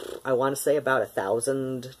 I want to say, about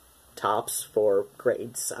 1,000 tops for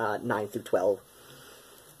grades 9 through 12.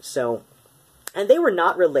 So, and they were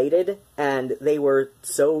not related, and they were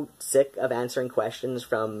so sick of answering questions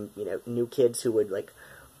from, you know, new kids who would, like,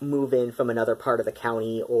 move in from another part of the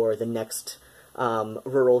county or the next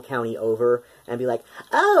rural county over and be like,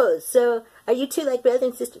 oh, so are you two like brother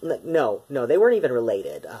and sister? No, they weren't even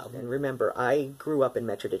related. And remember, I grew up in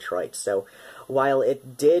Metro Detroit, so while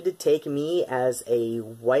it did take me as a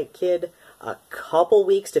white kid a couple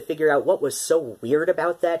weeks to figure out what was so weird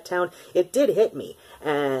about that town, it did hit me.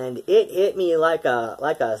 And it hit me like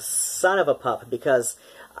a son of a pup, because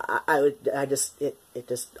it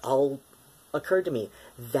just all occurred to me.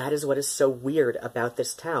 That is what is so weird about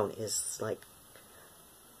this town, is like,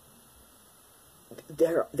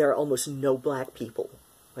 there are almost no black people.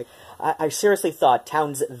 Like, I seriously thought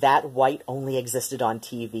towns that white only existed on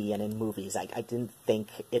TV and in movies. I didn't think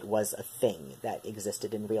it was a thing that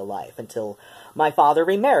existed in real life until my father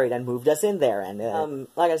remarried and moved us in there. And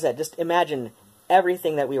like I said, just imagine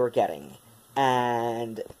everything that we were getting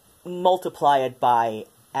and multiply it by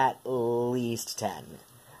at least 10.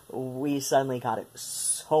 We suddenly got it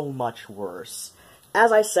so much worse.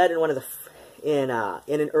 As I said in one of the in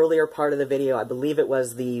an earlier part of the video, I believe it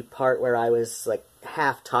was the part where I was like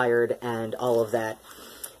half tired and all of that.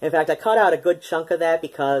 In fact, I cut out a good chunk of that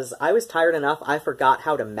because I was tired enough I forgot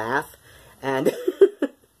how to math, and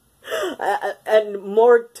and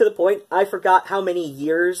more to the point, I forgot how many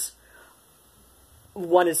years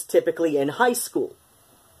one is typically in high school.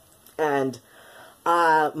 And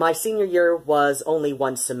my senior year was only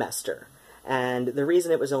one semester. And the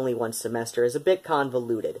reason it was only one semester is a bit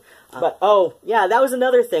convoluted. But, oh, yeah, that was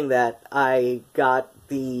another thing that I got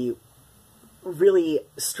the really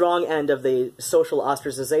strong end of the social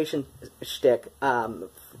ostracization shtick part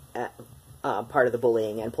of the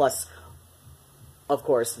bullying. And plus, of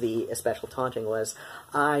course, the especial taunting was,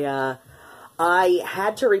 I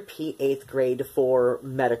had to repeat 8th grade for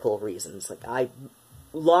medical reasons. Like,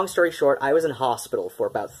 long story short, I was in hospital for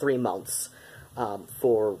about 3 months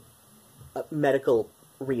for medical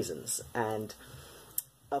reasons, and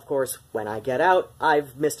of course, when I get out,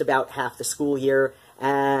 I've missed about half the school year,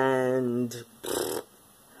 and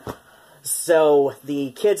so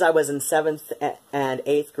the kids I was in 7th and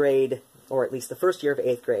 8th grade, or at least the first year of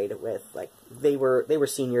 8th grade with, like, they were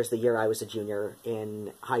seniors the year I was a junior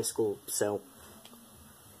in high school, so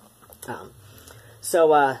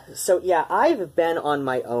yeah, I've been on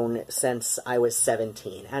my own since I was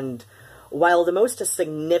 17, and while the most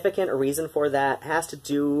significant reason for that has to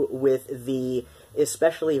do with the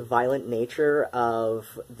especially violent nature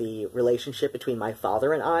of the relationship between my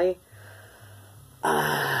father and I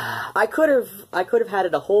could have had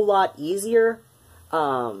it a whole lot easier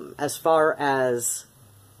as far as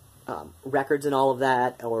records and all of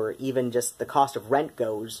that, or even just the cost of rent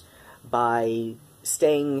goes, by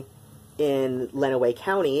staying in Lenawee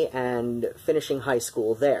County and finishing high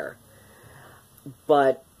school there.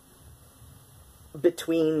 But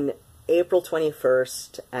between April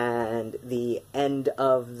 21st and the end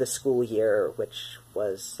of the school year, which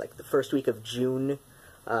was like the first week of June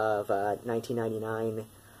of 1999,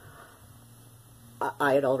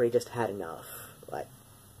 I had already just had enough. Like,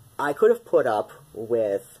 I could have put up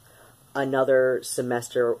with another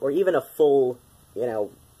semester, or even a full,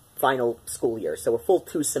 final school year, so a full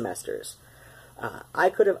 2 semesters. I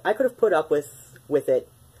could have put up with it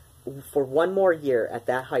for 1 more year at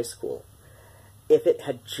that high school, if it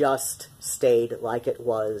had just stayed like it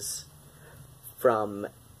was from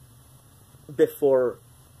before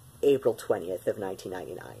April 20th of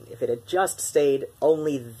 1999. If it had just stayed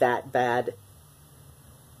only that bad,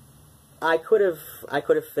 I could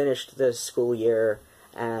have finished the school year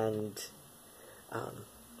and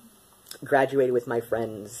graduated with my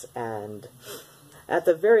friends, and I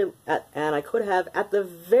could have at the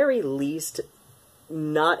very least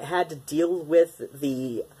not had to deal with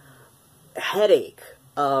the headache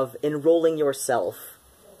of enrolling yourself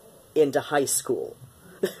into high school.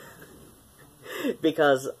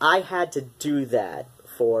 Because I had to do that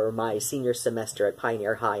for my senior semester at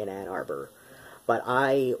Pioneer High in Ann Arbor. But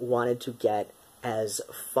I wanted to get as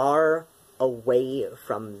far away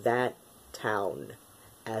from that town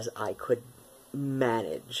as I could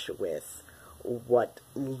manage with what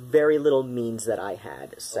very little means that I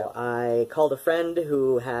had. So I called a friend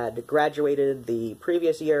who had graduated the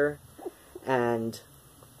previous year, and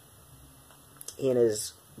he and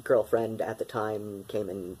his girlfriend at the time came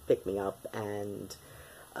and picked me up, and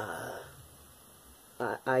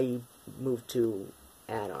I moved to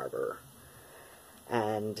Ann Arbor.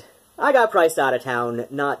 And I got priced out of town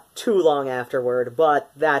not too long afterward, but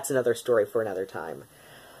that's another story for another time.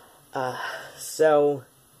 So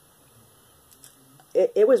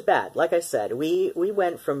it was bad. Like I said, we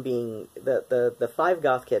went from being the 5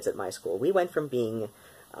 goth kids at my school. We went from being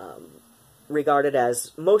regarded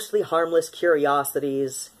as mostly harmless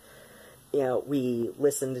curiosities we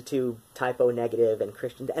listened to Typo Negative and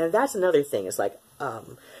Christian, and that's another thing. It's like,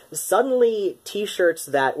 suddenly t-shirts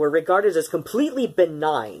that were regarded as completely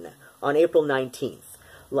benign on April 19th,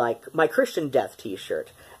 like my Christian Death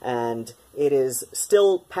t-shirt, and it is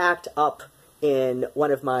still packed up in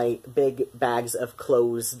one of my big bags of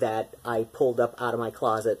clothes that I pulled up out of my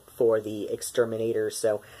closet for the exterminator,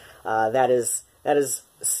 so that is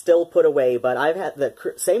still put away, but I've had the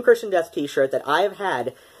same Christian Death t-shirt that I've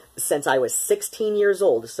had since I was 16 years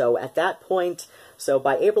old, so at that point, so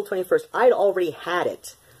by April 21st, I'd already had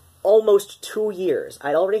it almost 2 years.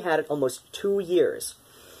 I'd already had it almost 2 years.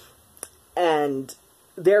 And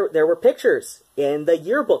there were pictures in the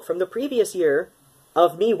yearbook from the previous year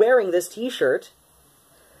of me wearing this t-shirt.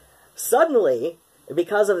 Suddenly,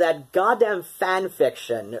 because of that goddamn fan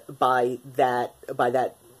fiction by that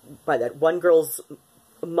one girl's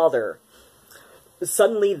mother,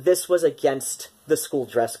 suddenly this was against the school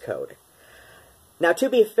dress code. Now, to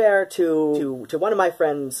be fair to one of my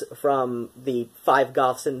friends from the 5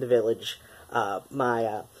 Goths in the village, I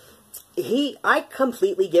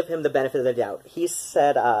completely give him the benefit of the doubt. He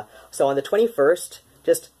said, so on the 21st,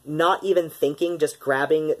 just not even thinking, just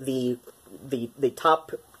grabbing the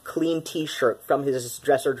top clean t-shirt from his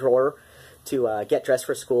dresser drawer to get dressed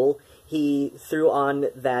for school, he threw on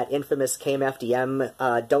that infamous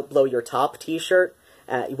KMFDM Don't Blow Your Top t-shirt.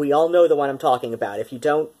 We all know the one I'm talking about. If you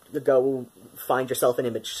don't, go find yourself an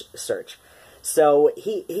image search. So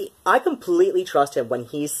I completely trust him when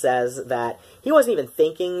he says that he wasn't even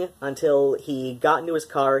thinking until he got into his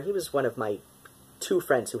car. He was one of my 2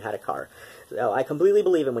 friends who had a car. So I completely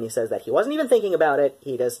believe him when he says that he wasn't even thinking about it.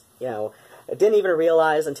 He just, didn't even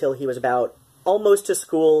realize until he was about almost to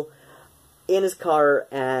school in his car,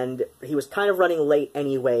 and he was kind of running late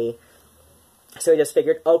anyway. So he just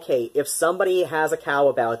figured, okay, if somebody has a cow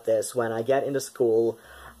about this when I get into school,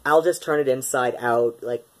 I'll just turn it inside out.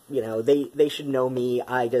 Like, they should know me.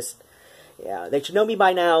 They should know me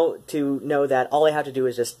by now to know that all I have to do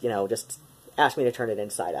is just ask me to turn it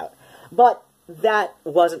inside out. But that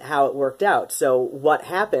wasn't how it worked out. So what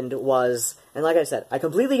happened was, and like I said, I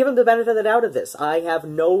completely give him the benefit of the doubt of this. I have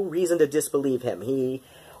no reason to disbelieve him. He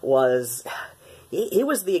was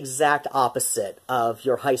the exact opposite of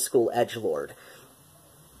your high school edgelord.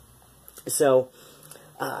 So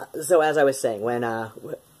as I was saying,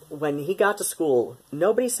 when he got to school,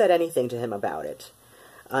 nobody said anything to him about it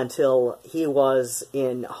until he was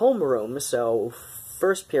in homeroom, so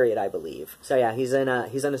first period, I believe. So yeah, he's in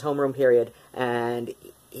his homeroom period, and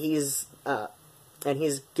he's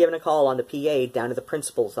given a call on the PA down to the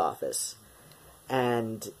principal's office,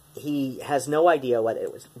 and he has no idea what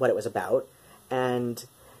it was about, and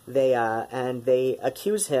they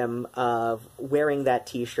accuse him of wearing that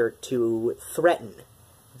t-shirt to threaten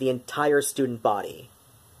the entire student body.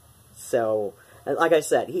 So, like I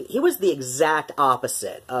said, he was the exact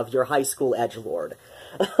opposite of your high school edgelord.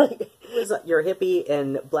 He was your hippie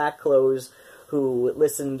in black clothes who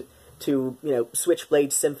listened to,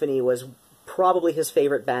 Switchblade Symphony was probably his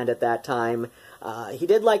favorite band at that time. He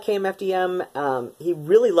did like KMFDM. He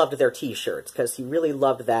really loved their t-shirts, because he really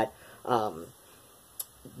loved that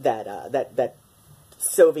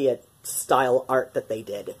Soviet-style art that they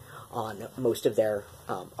did on most of their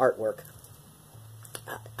artwork.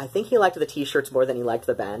 I think he liked the t-shirts more than he liked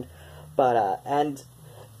the band, but, and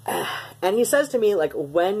he says to me, like,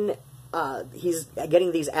 when he's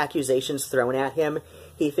getting these accusations thrown at him,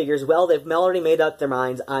 he figures, well, they've already made up their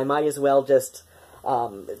minds, I might as well just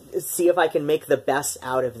see if I can make the best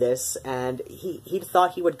out of this, and he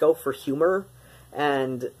thought he would go for humor,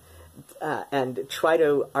 and try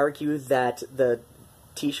to argue that the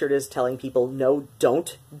t-shirt is telling people, no,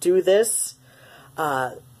 don't do this,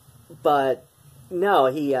 but no,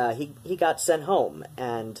 he got sent home,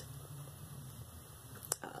 and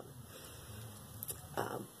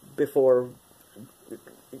before,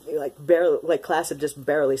 class had just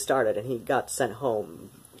barely started, and he got sent home,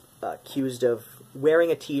 accused of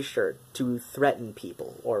wearing a t-shirt to threaten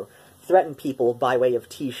people, or threaten people by way of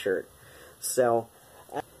t-shirt. So,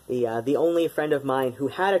 the only friend of mine who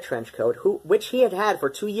had a trench coat, which he had had for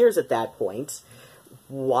 2 years at that point,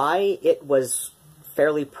 why it was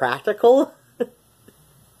fairly practical.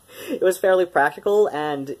 It was fairly practical,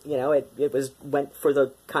 and, it went for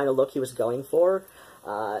the kind of look he was going for.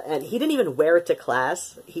 And he didn't even wear it to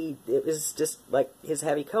class. It was just, like, his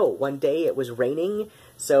heavy coat. One day it was raining,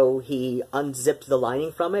 so he unzipped the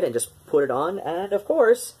lining from it and just put it on, and, of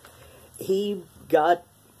course, he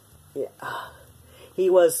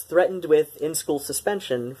was threatened with in-school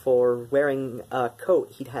suspension for wearing a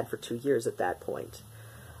coat he'd had for 2 years at that point.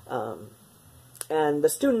 And the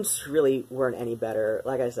students really weren't any better.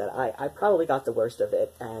 Like I said, I probably got the worst of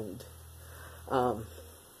it, and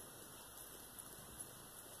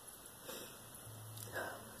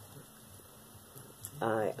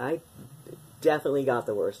I definitely got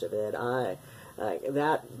the worst of it.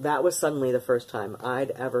 That was suddenly the first time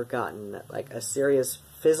I'd ever gotten like a serious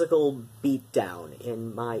physical beat down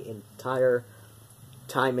in my entire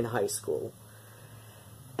time in high school.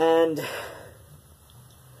 And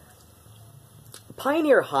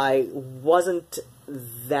Pioneer High wasn't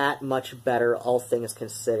that much better, all things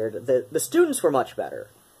considered. The students were much better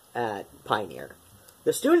at Pioneer.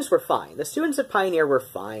 The students were fine. The students at Pioneer were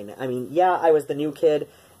fine. I mean, yeah, I was the new kid,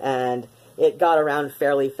 and it got around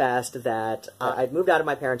fairly fast that I'd moved out of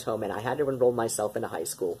my parents' home, and I had to enroll myself into high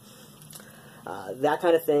school. That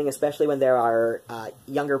kind of thing, especially when there are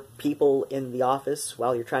younger people in the office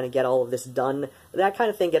while you're trying to get all of this done, that kind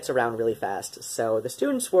of thing gets around really fast. So the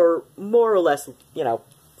students were more or less, you know,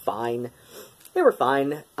 fine. They were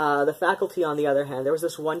fine. The faculty, on the other hand, there was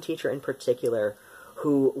this one teacher in particular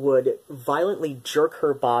who would violently jerk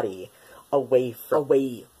her body away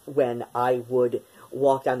when I would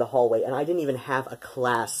walk down the hallway, and I didn't even have a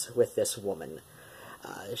class with this woman.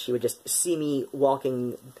 She would just see me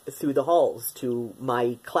walking through the halls to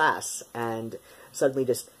my class, and suddenly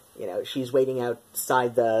just, you know, she's waiting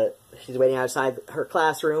outside her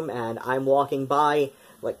classroom, and I'm walking by,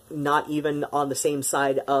 like, not even on the same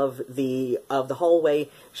side of the hallway.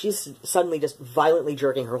 She's suddenly just violently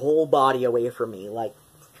jerking her whole body away from me, like,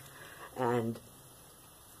 and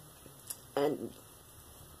I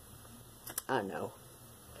don't know.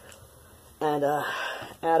 And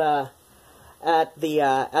at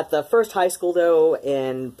the first high school, though,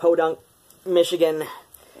 in Podunk, Michigan,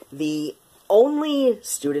 the only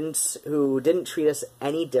students who didn't treat us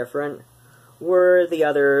any different were the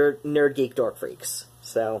other nerd geek dork freaks.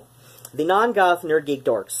 So, the non-goth nerd geek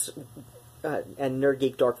dorks and nerd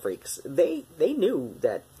geek dork freaks, they knew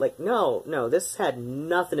that, like, no, this had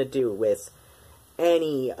nothing to do with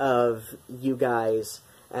any of you guys.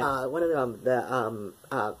 One of them,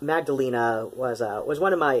 Magdalena was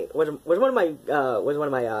one of my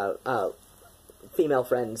female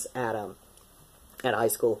friends at high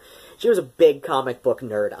school. She was a big comic book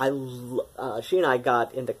nerd. She and I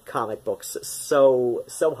got into comic books so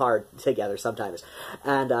hard together sometimes,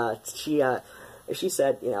 and she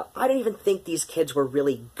said, you know, I don't even think these kids were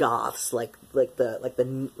really goths like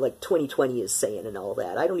 2020 is saying and all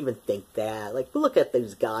that. I don't even think that. Like, look at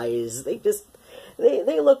those guys.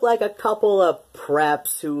 They look like a couple of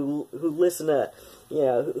preps who listen to, you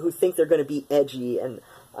know, who think they're going to be edgy, and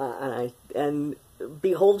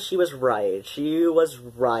behold, she was right. She was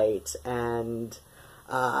right, and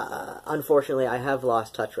unfortunately, I have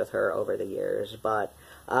lost touch with her over the years. But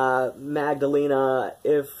Magdalena,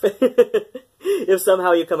 if if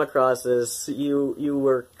somehow you come across this, you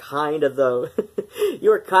were kind of the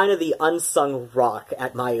the unsung rock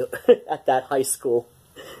at at that high school.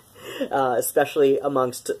 Especially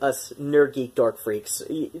amongst us nerd geek dork freaks.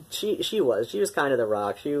 She was kind of the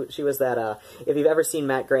rock. She was that, if you've ever seen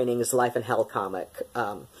Matt Groening's Life in Hell comic,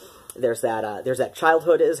 there's that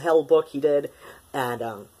Childhood is Hell book he did,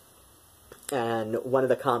 and one of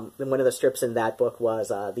the strips in that book was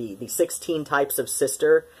the 16 types of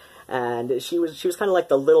sister, and she was kind of like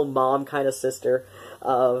the little mom kind of sister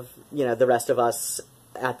of, you know, the rest of us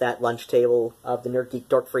at that lunch table of the nerd geek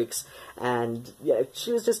dork freaks. And yeah,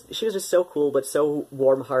 she was just so cool, but so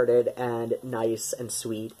warm-hearted and nice and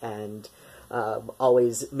sweet, and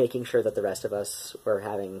always making sure that the rest of us were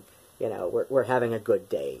having, you know, we're having a good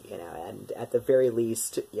day, you know, and at the very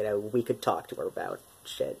least, you know, we could talk to her about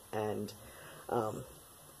shit. And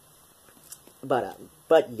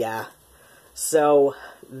but yeah, so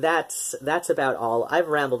that's about all. I've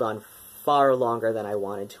rambled on far longer than I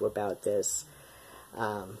wanted to about this.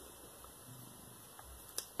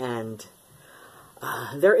 And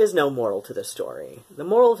there is no moral to the story. The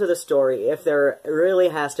moral to the story, if there really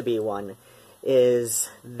has to be one, is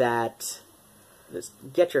that just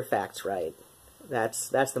get your facts right. That's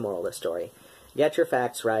the moral of the story. Get your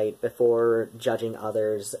facts right before judging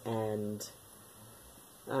others, and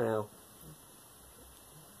I don't know.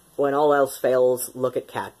 When all else fails, look at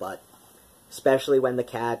cat butt. Especially when the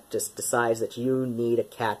cat just decides that you need a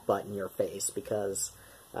cat butt in your face, because,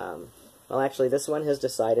 well, actually, this one has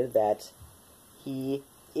decided that he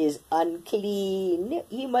is unclean.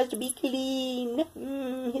 He must be clean.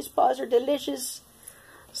 His paws are delicious.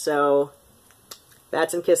 So,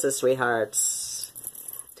 bats and kisses, sweethearts.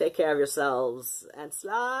 Take care of yourselves, and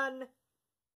Slan!